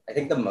interesting. I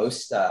think the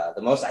most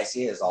I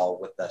see is all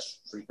with the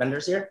street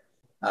vendors here,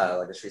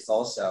 like the street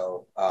stalls.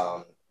 So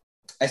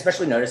I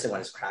especially notice it when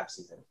it's crab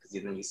season, because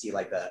even you see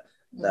like the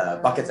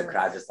buckets of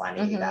crab just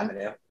lining 8th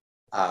Avenue,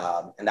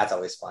 and that's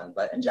always fun.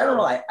 But in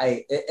general,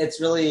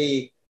 it's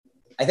really,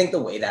 I think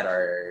the way that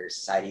our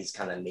society is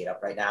kind of made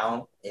up right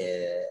now,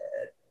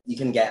 you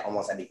can get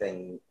almost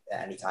anything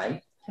at any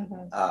time,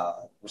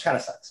 which kind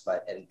of sucks,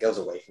 but it goes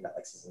away from that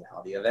like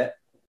seasonality of it.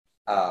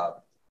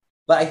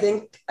 But I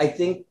think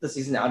the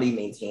seasonality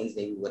maintains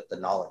maybe with the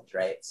knowledge,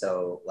 right?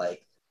 So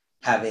like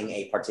having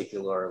a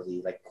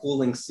particularly like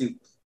cooling soup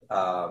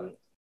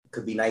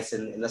could be nice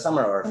in the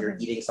summer, or if you're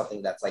eating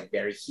something that's like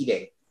very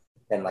heating,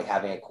 then like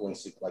having a cooling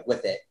soup like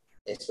with it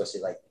is supposed to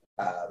like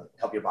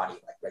help your body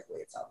like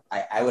regulate itself.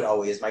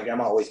 My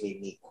grandma always made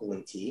me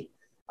cooling tea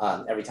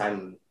every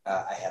time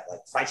I had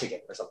like fried chicken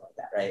or something like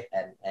that, right?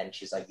 And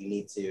she's like, you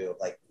need to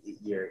like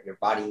your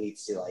body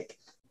needs to like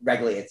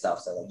regulate itself,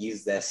 so like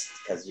use this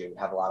because you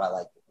have a lot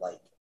of like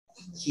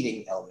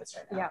heating elements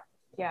right now.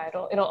 yeah,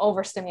 it'll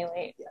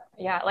overstimulate.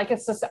 Yeah, like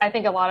it's just, I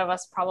think a lot of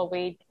us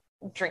probably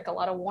drink a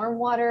lot of warm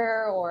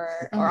water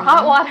or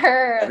hot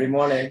water every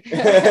morning.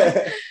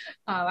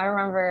 I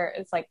remember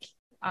it's like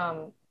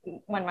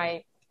when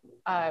my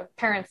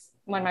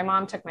when my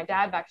mom took my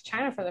dad back to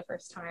China for the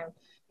first time,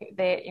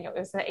 it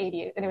was the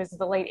 80s, and it was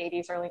the late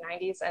 80s, early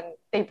 90s, and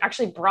they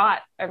actually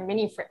brought a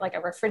like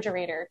a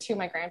refrigerator to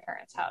my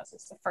grandparents' house.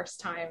 It's the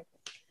first time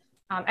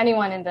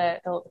anyone in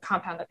the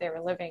compound that they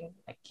were living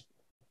like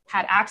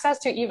had access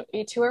to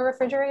a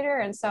refrigerator.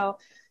 And so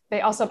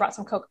they also brought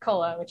some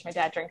Coca-Cola, which my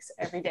dad drinks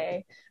every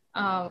day,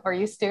 or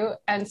used to.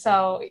 And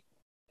so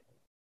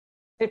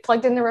they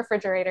plugged in the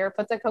refrigerator,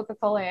 put the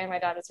Coca-Cola in. My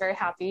dad was very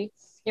happy,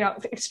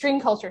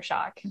 extreme culture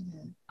shock.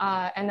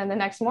 And then the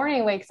next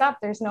morning wakes up,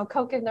 there's no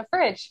Coke in the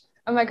fridge.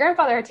 And my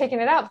grandfather had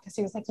taken it out because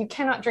he was like, you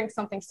cannot drink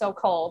something so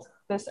cold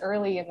this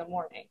early in the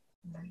morning.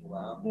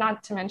 Wow.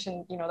 Not to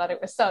mention, that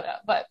it was soda,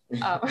 but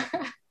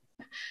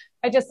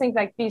I just think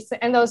like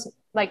those,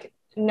 like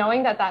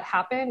knowing that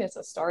happened is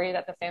a story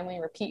that the family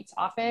repeats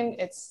often.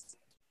 It's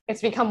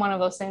become one of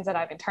those things that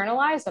I've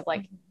internalized of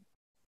like,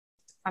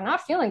 I'm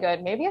not feeling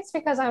good. Maybe it's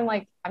because I'm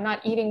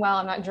not eating well.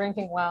 I'm not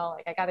drinking well.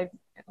 Like I got to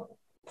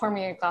pour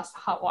me a glass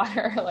of hot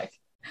water. Like,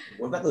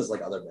 what about those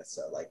like other myths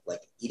though?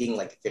 Like eating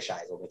like fish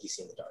eyes will make you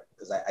see in the dark.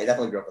 Because I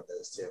definitely grew up with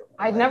those too.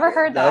 I'd never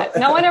heard that.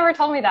 No one ever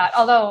told me that.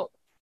 Although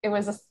it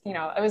was,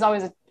 it was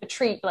always a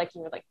treat. Like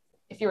you would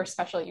if you were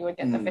special, you would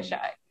get the fish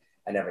eye.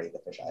 I never ate the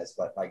fish eyes,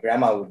 but my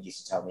grandma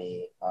used to tell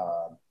me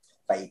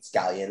if I eat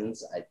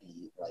scallions, I'd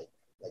be like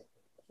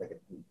a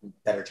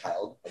better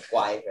child. Like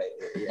why,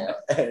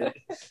 right?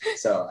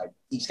 So I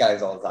eat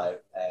scallions all the time,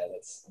 and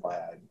that's why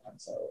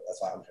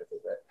that's why I'm her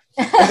favorite.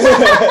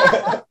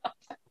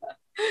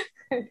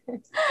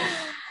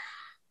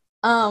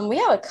 We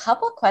have a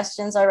couple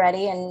questions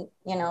already, and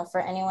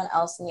for anyone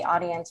else in the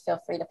audience,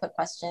 feel free to put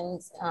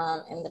questions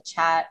in the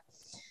chat.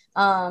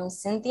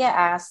 Cynthia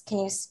asks, can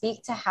you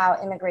speak to how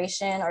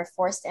immigration or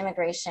forced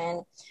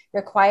immigration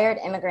required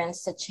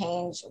immigrants to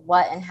change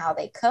what and how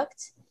they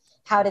cooked?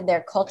 How did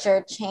their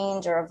culture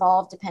change or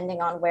evolve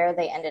depending on where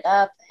they ended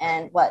up?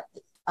 And what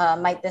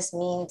might this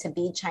mean to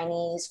be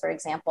Chinese, for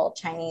example,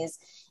 Chinese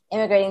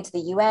immigrating to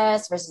the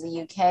US versus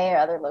the UK or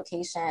other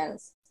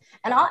locations?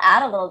 And I'll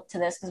add a little to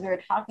this because we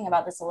were talking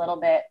about this a little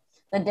bit,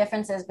 the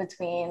differences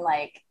between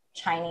like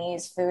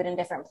Chinese food in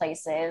different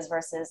places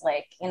versus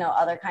like,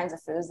 other kinds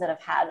of foods that have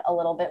had a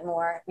little bit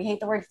more, we hate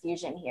the word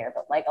fusion here,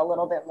 but like a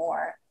little bit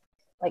more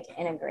like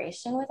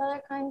integration with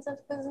other kinds of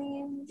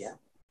cuisines.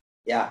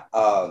 Yeah.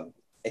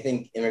 I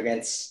think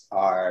immigrants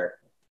are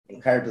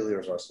incredibly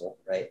resourceful,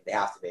 right? They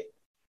have to be.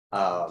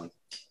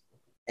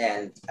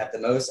 And at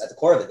the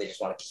core of it, they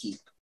just want to keep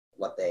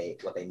what they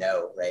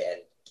know, right?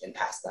 And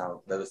pass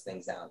down those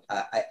things down.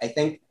 I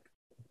think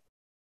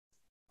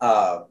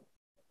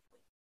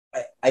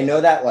I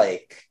know that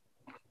like,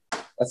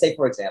 let's say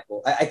for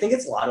example, I think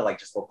it's a lot of like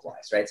just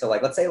localized, right? So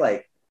like, let's say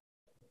like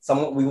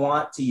we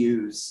want to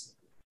use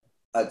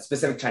a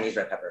specific Chinese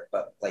red pepper,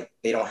 but like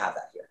they don't have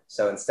that here.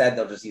 So instead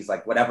they'll just use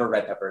like whatever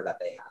red pepper that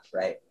they have,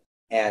 right?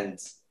 And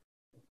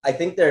I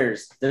think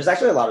there's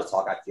actually a lot of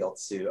talk I feel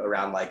too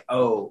around like,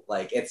 oh,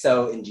 like it's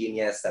so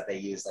ingenious that they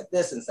use like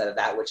this instead of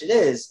that, which it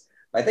is.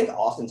 But I think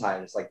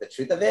oftentimes like the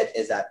truth of it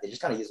is that they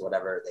just kind of use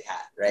whatever they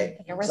had, right?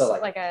 So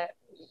like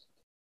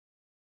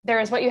there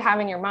is what you have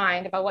in your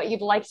mind about what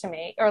you'd like to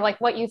make, or like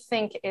what you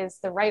think is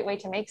the right way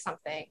to make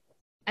something.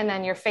 And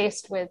then you're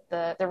faced with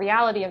the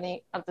reality of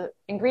the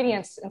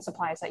ingredients and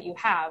supplies that you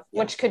have,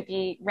 which could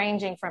be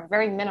ranging from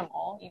very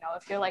minimal,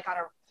 if you're like on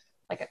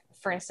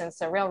for instance,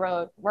 a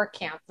railroad work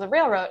camp, the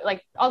railroad,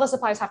 like all the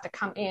supplies have to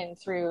come in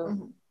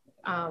through,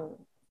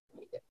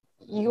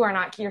 you are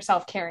not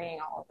yourself carrying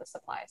all of the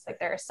supplies. Like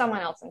there is someone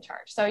else in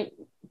charge. So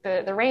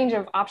the range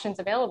of options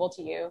available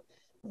to you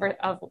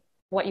of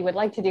what you would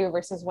like to do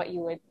versus what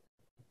you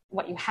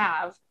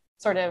have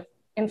sort of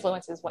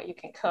influences what you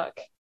can cook.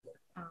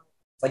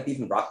 It's like beef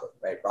and broccoli,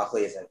 right?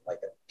 Broccoli isn't like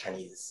a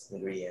Chinese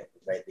ingredient,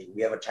 right?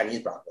 We have a Chinese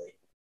broccoli,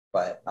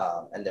 but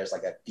and there's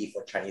like a beef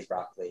with Chinese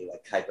broccoli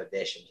like type of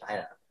dish in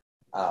China.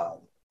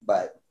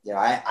 But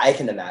I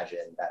can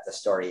imagine that the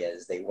story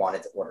is they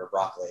wanted to order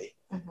broccoli,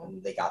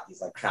 and they got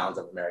these like crowns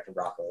of American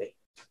broccoli,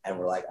 and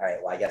we're like, all right,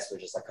 well, I guess we'll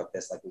just like cook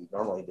this like we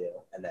normally do,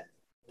 and then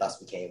thus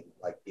became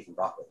like beef and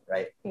broccoli,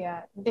 right?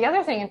 Yeah. The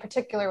other thing in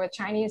particular with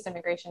Chinese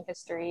immigration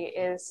history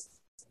is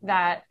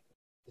that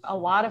a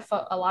lot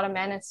of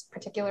men in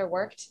particular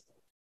worked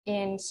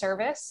in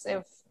service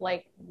of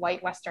like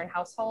white Western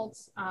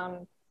households,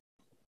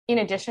 in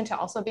addition to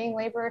also being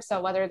laborers.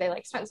 So whether they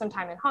like spent some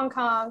time in Hong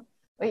Kong,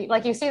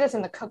 like you see this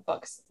in the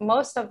cookbooks,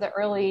 most of the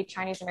early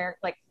Chinese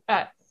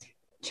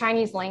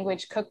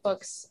language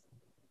cookbooks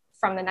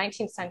from the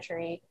 19th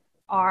century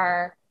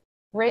are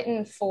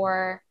written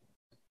for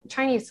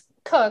Chinese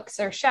cooks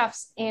or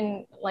chefs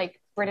in like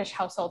British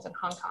households in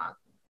Hong Kong.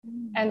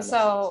 And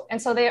so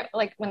they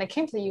like when they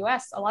came to the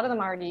US, a lot of them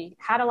already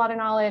had a lot of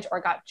knowledge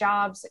or got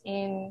jobs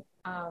in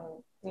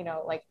you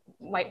know, like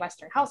white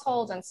Western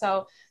households. And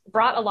so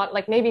brought a lot,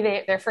 like maybe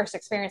their first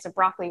experience of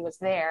broccoli was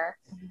there.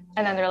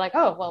 And then they're like,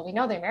 oh, well, we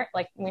know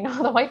we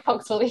know the white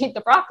folks will eat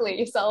the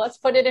broccoli, so let's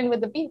put it in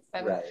with the beef.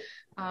 And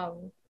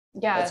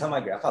yeah. That's how my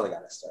grandfather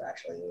got his start,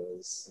 actually.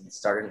 He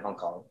started in Hong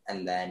Kong,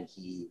 and then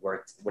he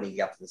worked, when he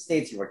got to the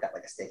States, he worked at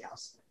like a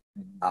steakhouse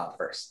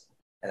first.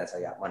 And that's how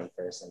he got money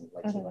first. And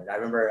like, I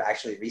remember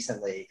actually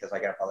recently, because my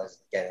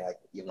grandfather's getting like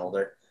even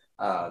older,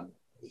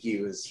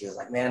 he was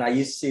like, man, I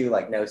used to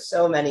like know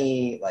so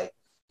many, like,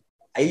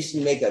 I used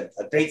to make a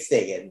great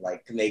steak and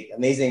like make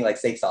amazing like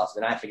steak sauce,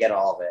 but I forget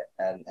all of it.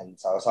 And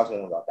so I was talking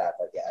to him about that.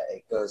 But yeah,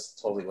 it goes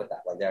totally with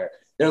that. Like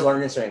they're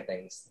learning certain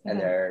things, and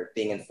they're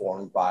being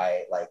informed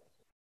by like,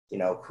 you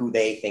know, who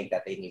they think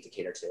that they need to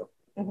cater to,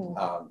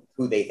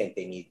 who they think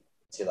they need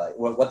to like,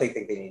 what they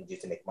think they need to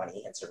do to make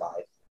money and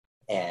survive,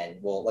 and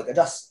we'll like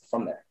adjust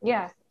from there.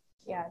 Yeah,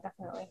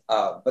 definitely.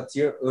 But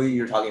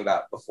you're talking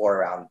about before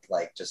around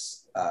like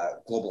just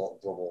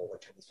global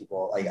like Chinese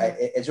people. Like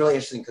it's really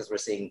interesting because we're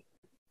seeing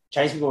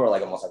Chinese people are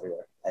like almost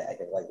everywhere. I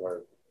think like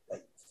we're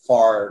like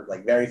far,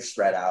 like very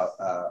spread out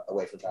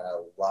away from China.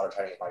 A lot of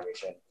Chinese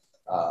migration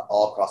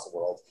all across the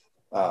world,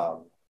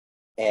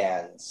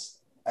 and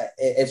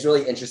it's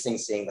really interesting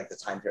seeing like the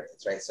time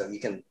periods, right? So you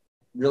can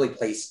really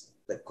place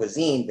the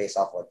cuisine based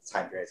off of like, the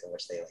time periods in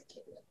which they like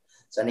came in.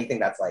 So anything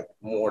that's like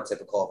more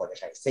typical of like a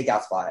Chinese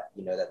takeout spot,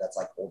 you know that's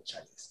like old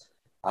Chinese.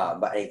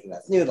 But anything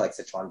that's new, like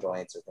Sichuan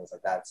joints or things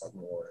like that, it's like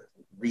more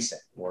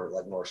recent, more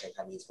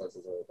Shanghainese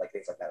places or like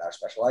things like that are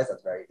specialized.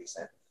 That's very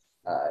recent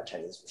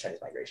Chinese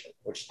migration,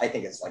 which I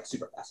think is like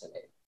super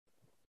fascinating.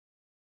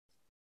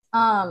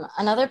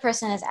 Another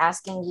person is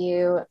asking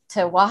you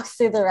to walk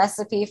through the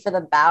recipe for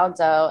the bao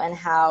dough and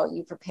how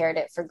you prepared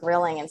it for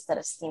grilling instead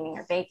of steaming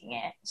or baking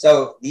it.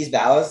 So these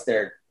baos,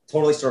 they're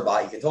totally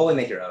store-bought. You can totally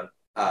make your own.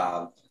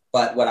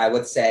 But what I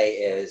would say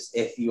is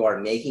if you are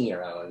making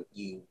your own,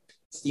 you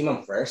steam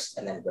them first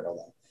and then griddle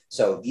them.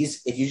 So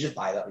these, if you just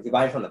buy them, if you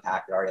buy them from the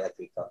pack, they're already like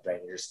pre-cooked, right?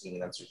 You're just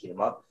steaming them to heat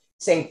them up.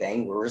 Same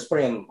thing. We're just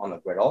putting them on the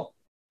griddle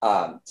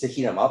to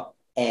heat them up.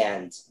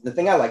 And the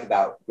thing I like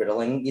about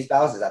griddling these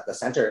baos is that the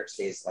center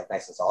stays like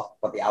nice and soft,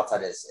 but the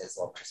outside is a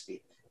little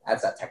crispy.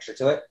 Adds that texture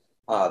to it.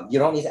 You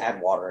don't need to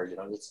add water. You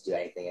don't need to do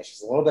anything. It's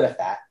just a little bit of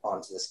fat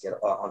onto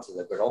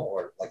the griddle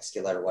or like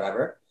skillet or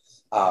whatever.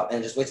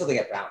 And just wait till they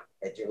get brown.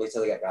 Right? Wait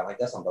till they get brown like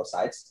this on both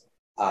sides.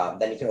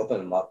 Then you can open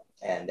them up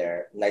and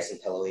they're nice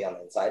and pillowy on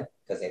the inside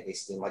because they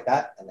steam like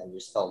that. And then you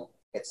just fill them.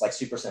 It's like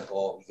super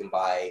simple. You can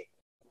buy,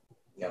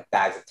 you know,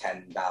 bags of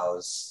 10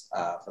 baos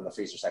from the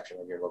freezer section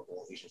of your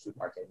local Asian food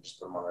market and just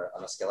put them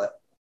on a skillet.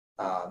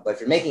 But if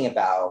you're making a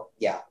bao,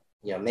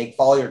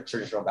 follow your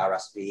traditional bao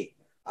recipe.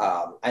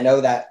 I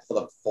know that for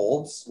the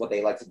folds, what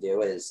they like to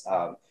do is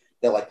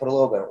they'll like put a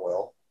little bit of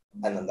oil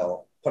and then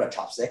they'll put a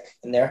chopstick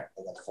in there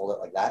and then fold it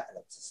like that and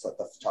then slip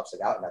the chopstick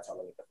out, and that's how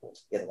they make the fold.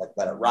 You have to like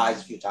let it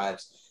rise a few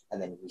times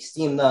and then we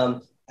steam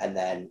them and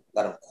then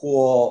let them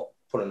cool,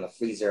 put them in the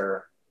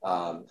freezer,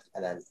 and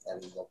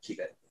they'll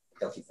keep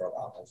for a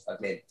while. I've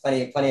made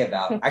plenty of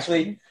bao.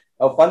 Actually,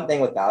 a fun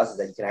thing with baos is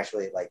that you can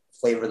actually like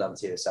flavor them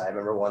too. So I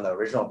remember one of the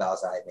original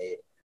baos that I made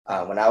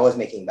when I was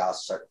making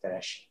baos start to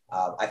finish.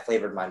 I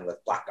flavored mine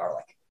with black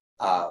garlic.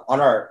 On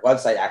our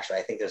website, actually,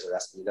 I think there's a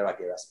recipe. There might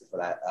be a recipe for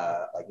that,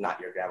 like not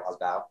your grandma's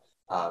bao.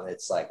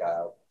 It's like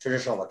a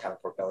traditional like, kind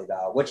of pork belly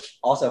bao, which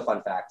also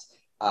fun fact,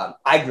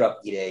 I grew up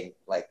eating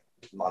like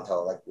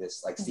mantou, like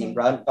this like steamed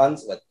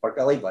buns with pork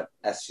belly, but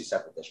as two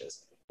separate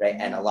dishes. Right.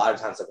 And a lot of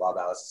times the guao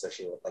bao is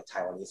associated with like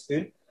Taiwanese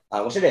food,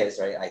 which it is,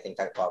 right? I think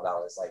that guao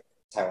bao is like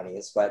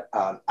Taiwanese, but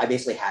I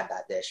basically had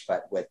that dish,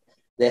 but with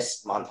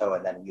this mantou,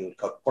 and then you would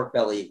cook pork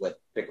belly with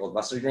pickled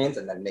mustard greens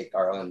and then make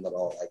our own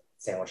little like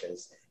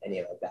sandwiches and eat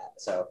it like that.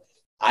 So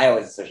I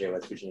always associate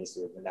with Chinese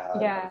food, but now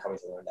I'm coming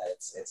to learn that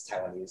it's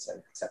Taiwanese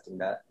and accepting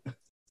that.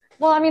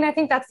 Well, I mean, I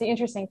think that's the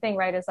interesting thing,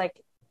 right? Is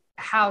like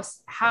how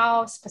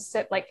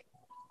specific, like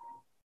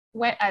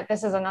when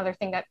this is another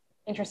thing that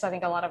interests, I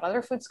think, a lot of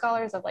other food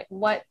scholars of like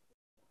what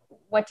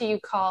do you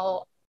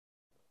call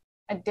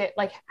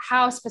like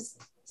how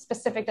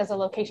specific does a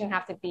location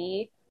have to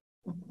be,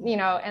 you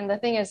know? And the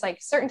thing is,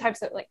 like certain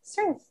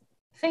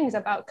things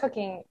about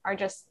cooking are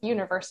just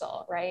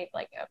universal, right?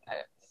 Like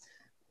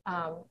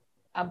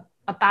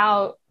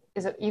about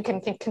is it, you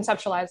can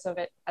conceptualize of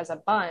it as a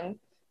bun,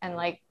 and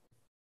like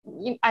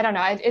I don't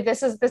know,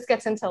 this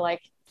gets into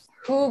like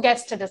who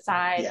gets to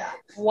decide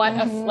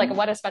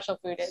what a special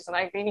food is, and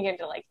like getting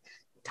into like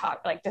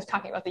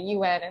talking about the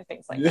UN and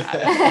things like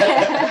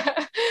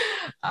that.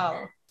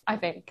 I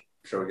think.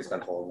 Sure, we can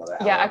spend a whole another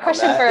hour. Yeah, a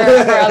question for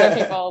other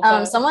people.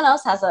 Someone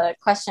else has a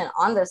question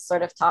on this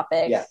sort of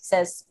topic. Yeah.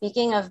 Says,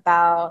 speaking of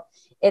bao,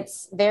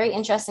 it's very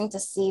interesting to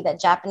see that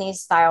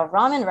Japanese-style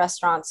ramen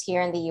restaurants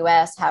here in the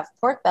U.S. have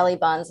pork belly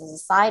buns as a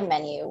side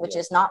menu, which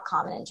is not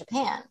common in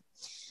Japan.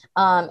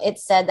 It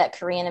said that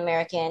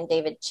Korean-American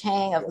David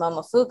Chang of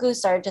Momofuku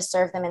started to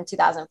serve them in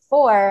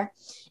 2004,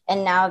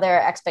 and now there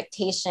are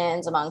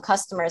expectations among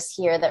customers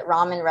here that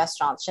ramen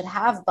restaurants should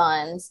have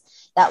buns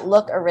that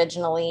look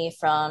originally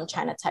from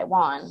China,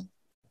 Taiwan.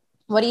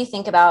 what do you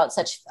think about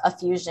such a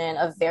fusion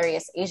of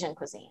various Asian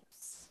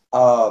cuisines?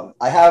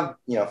 I have,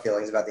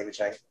 feelings about David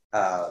Chang.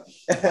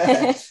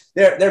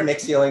 They're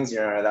mixed feelings,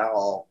 they're not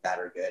all bad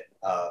or good.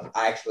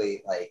 I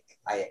actually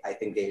I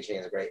think David Chang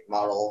is a great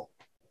model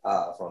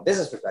from a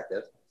business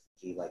perspective.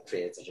 He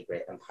created such a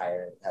great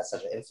empire and has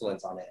such an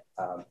influence on it.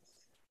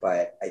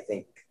 But I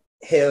think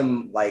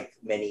him, like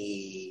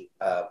many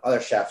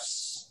other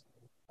chefs,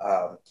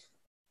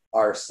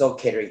 are still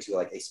catering to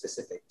a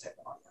specific type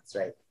of audience,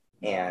 right?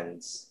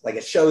 And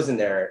it shows in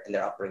their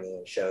upbringing,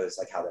 it shows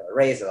how they were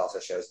raised. It also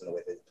shows in the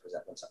way they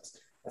present themselves.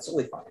 That's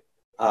really fun.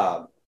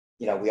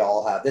 We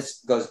all have,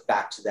 this goes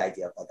back to the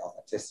idea of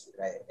authenticity,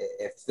 right?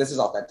 If this is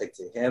authentic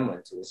to him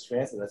and to his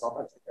experience, then it's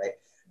authentic, right?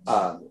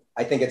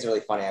 I think it's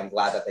really funny. I'm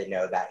glad that they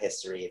know that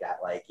history, that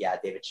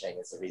David Chang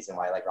is the reason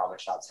why ramen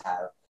shops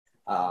have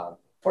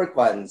pork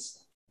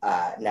buns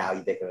now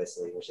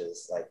ubiquitously, which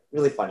is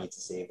really funny to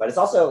see. But it's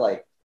also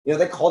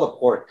they call the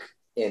pork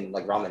in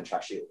ramen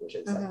chashu, which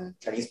is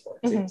Chinese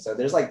pork too. Mm-hmm. So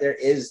there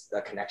is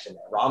a connection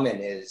there. Ramen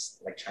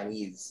is a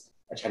Chinese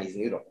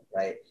noodle,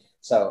 right?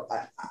 So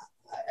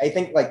I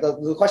think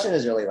the question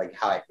is really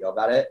how I feel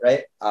about it,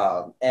 right?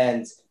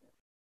 And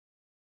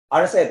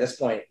honestly, at this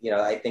point,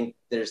 I think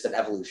there's an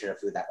evolution of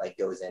food that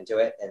goes into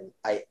it, and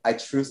I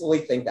truthfully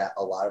think that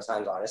a lot of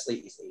times, honestly,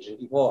 East Asian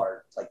people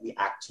are we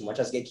act too much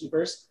as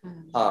gatekeepers,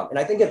 and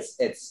I think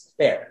it's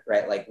fair,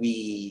 right?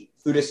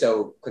 Food is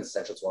so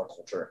quintessential to our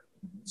culture,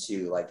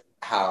 to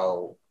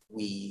how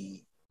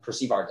we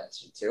perceive our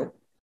identity too,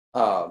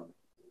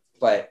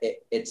 but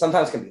it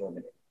sometimes can be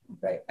limited,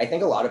 right? I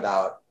think a lot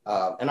about,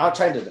 and I'm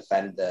trying to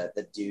defend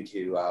the dude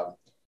who.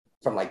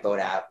 From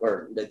Bonap,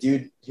 or the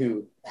dude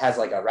who has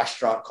a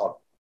restaurant called,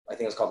 I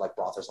think it was called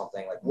Broth or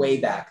something,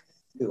 way back,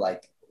 who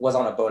was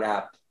on a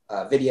Bonap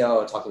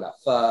video talking about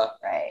pho,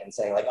 right, and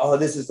saying oh,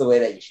 this is the way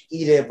that you should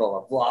eat it, blah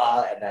blah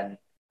blah. And then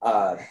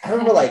I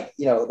remember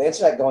the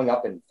internet going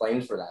up in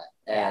flames for that,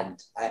 and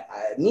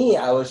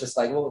I was just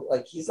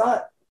well, he's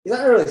not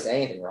really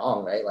saying anything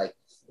wrong, right?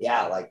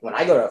 When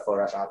I go to a pho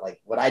restaurant,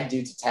 what I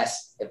do to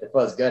test if the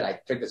pho is good, I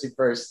drink the soup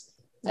first,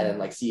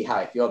 and then see how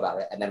I feel about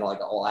it, and then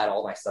I'll add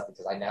all my stuff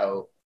because I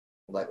know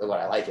what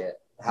I like it,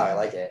 how I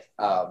like it.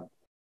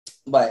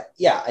 But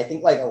yeah, I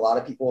think a lot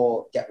of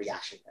people get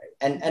reactionary,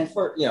 and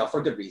for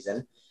for good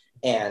reason,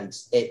 and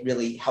it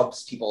really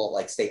helps people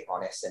stay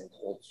honest and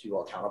hold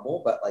people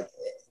accountable. But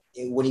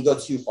when you go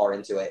too far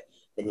into it,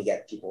 then you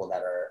get people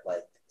that are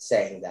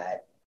saying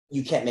that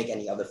you can't make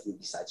any other food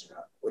besides your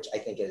own, which I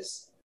think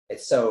it's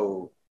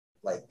so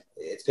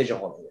it's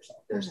pigeonholing yourself.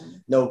 There's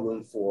no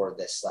room for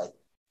this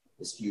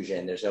this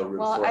fusion. There's no room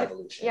for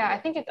evolution. I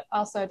think it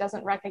also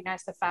doesn't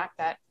recognize the fact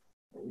that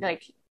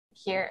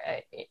here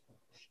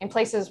in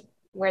places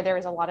where there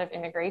is a lot of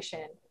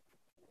immigration,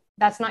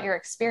 that's not your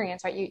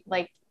experience, right?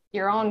 You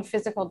your own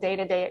physical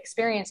day-to-day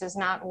experience is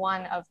not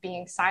one of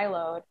being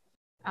siloed.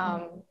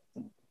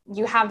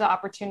 You have the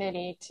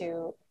opportunity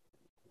to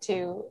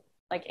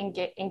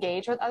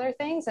engage with other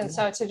things, and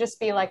so to just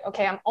be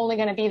okay, I'm only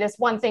going to be this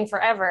one thing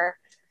forever,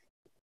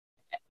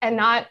 and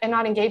not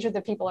engage with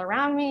the people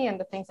around me and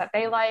the things that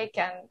they like,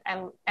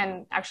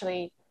 and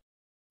actually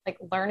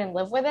learn and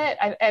live with it.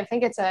 I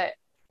think it's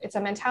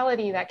a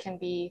mentality that can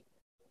be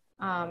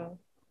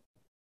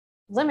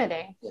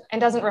limiting and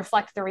doesn't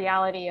reflect the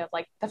reality of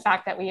the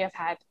fact that we have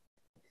had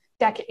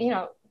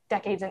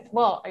decades, and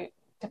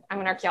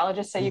I'm an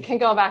archaeologist, so you can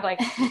go back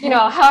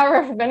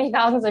however many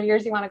thousands of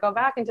years you want to go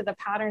back into the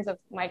patterns of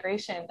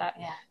migration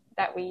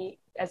that we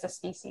as a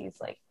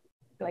species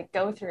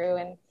go through.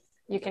 And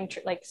you can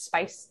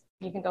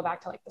you can go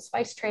back to the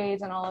spice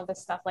trades and all of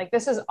this stuff.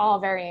 This is all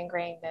very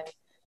ingrained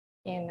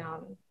in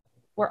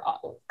we're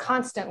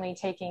constantly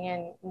taking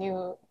in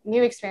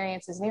new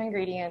experiences, new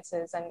ingredients,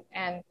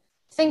 and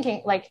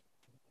thinking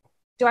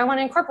do I want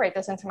to incorporate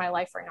this into my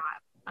life or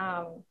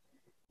not?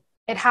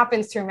 It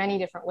happens through many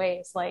different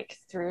ways,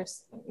 through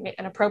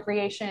an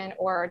appropriation,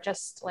 or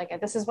just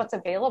this is what's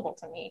available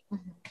to me.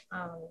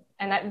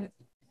 And that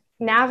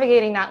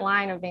navigating that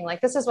line of being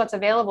this is what's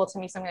available to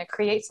me, so I'm going to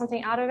create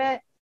something out of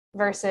it,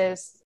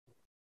 versus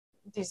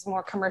these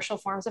more commercial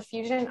forms of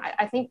fusion.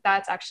 I think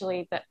that's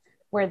actually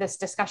where this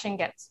discussion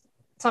gets.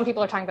 Some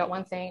people are talking about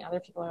one thing, other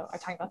people are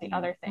talking about the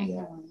other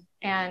thing,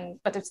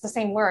 but it's the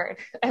same word,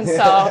 and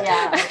so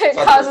it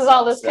causes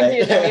all this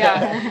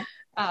confusion.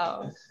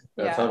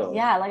 Totally.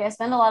 I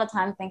spend a lot of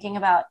time thinking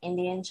about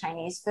Indian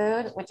Chinese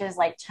food, which is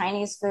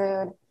Chinese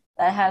food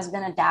that has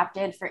been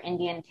adapted for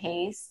Indian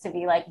taste to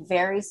be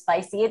very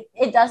spicy.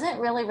 It doesn't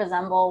really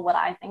resemble what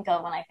I think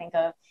of when I think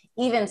of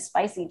even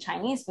spicy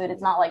Chinese food.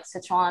 It's not like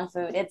Sichuan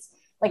food. It's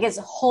it's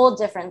a whole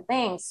different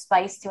thing,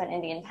 spice to an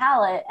Indian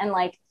palate. And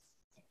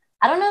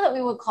I don't know that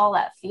we would call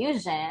that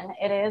fusion.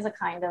 It is a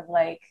kind of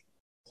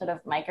sort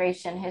of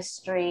migration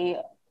history,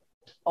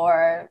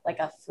 or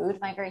a food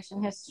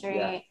migration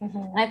history.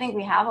 And I think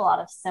we have a lot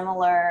of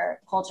similar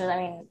cultures. I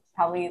mean,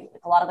 probably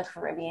a lot of the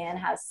Caribbean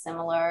has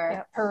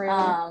similar. Peru.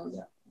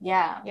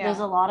 There's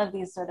a lot of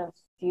these sort of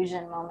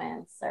fusion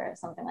moments or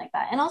something like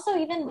that. And also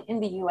even in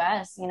the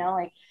US,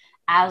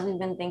 as we've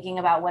been thinking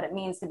about what it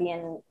means to be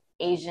an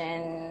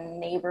Asian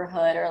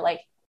neighborhood, or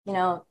like, you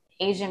know,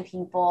 Asian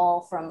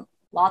people from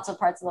lots of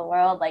parts of the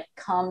world like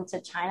come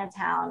to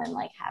Chinatown and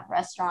like have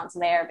restaurants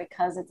there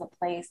because it's a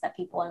place that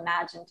people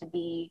imagine to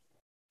be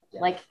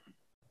like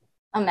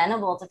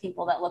amenable to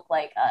people that look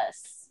like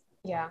us.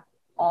 Yeah.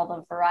 All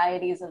the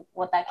varieties of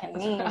what that can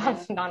mean.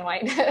 Of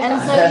non-white.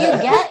 And so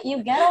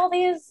you get all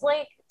these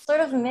like sort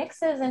of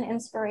mixes and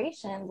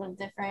inspirations of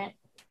different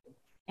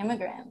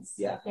immigrants.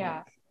 Yeah.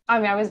 Yeah. I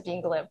mean, I was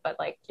being glib, but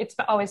like it's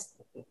always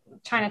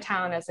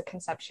Chinatown as a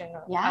conception,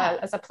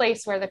 as a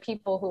place where the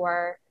people who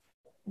are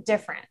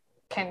different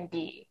can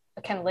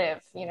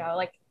live, you know,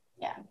 like,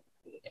 yeah,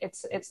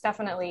 it's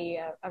definitely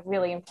a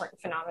really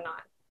important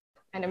phenomenon,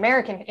 and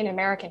in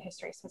American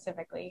history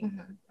specifically.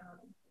 Mm-hmm.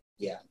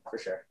 Yeah, for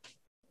sure.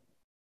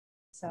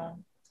 So,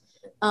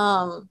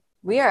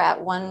 we are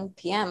at 1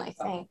 p.m. I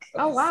think.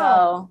 Oh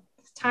wow.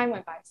 So time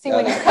went by. See,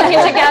 when you're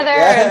cooking together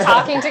and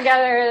talking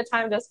together, the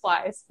time just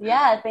flies.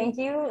 Yeah, thank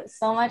you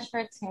so much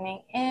for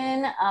tuning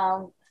in.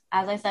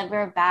 As I said,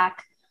 we're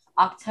back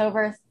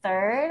October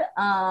 3rd,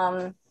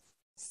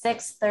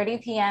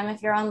 6:30 p.m.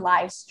 if you're on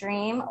live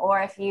stream,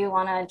 or if you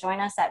want to join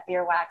us at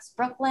Beer Wax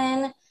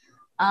Brooklyn,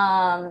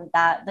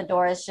 that the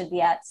doors should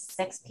be at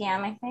 6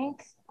 p.m. I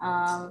think.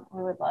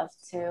 We would love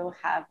to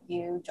have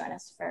you join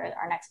us for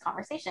our next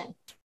conversation,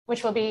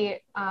 which will be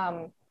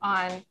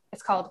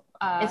it's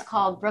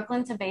called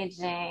Brooklyn to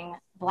Beijing: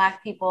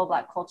 Black People,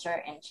 Black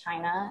Culture in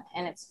China,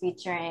 and it's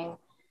featuring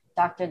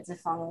Dr.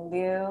 Zifeng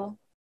Liu,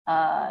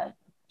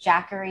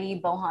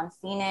 Jackery, Bohan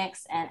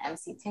Phoenix, and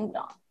MC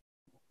Tingdong.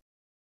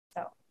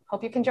 So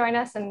hope you can join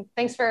us, and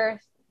thanks for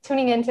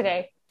tuning in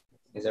today.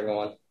 Thanks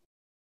everyone.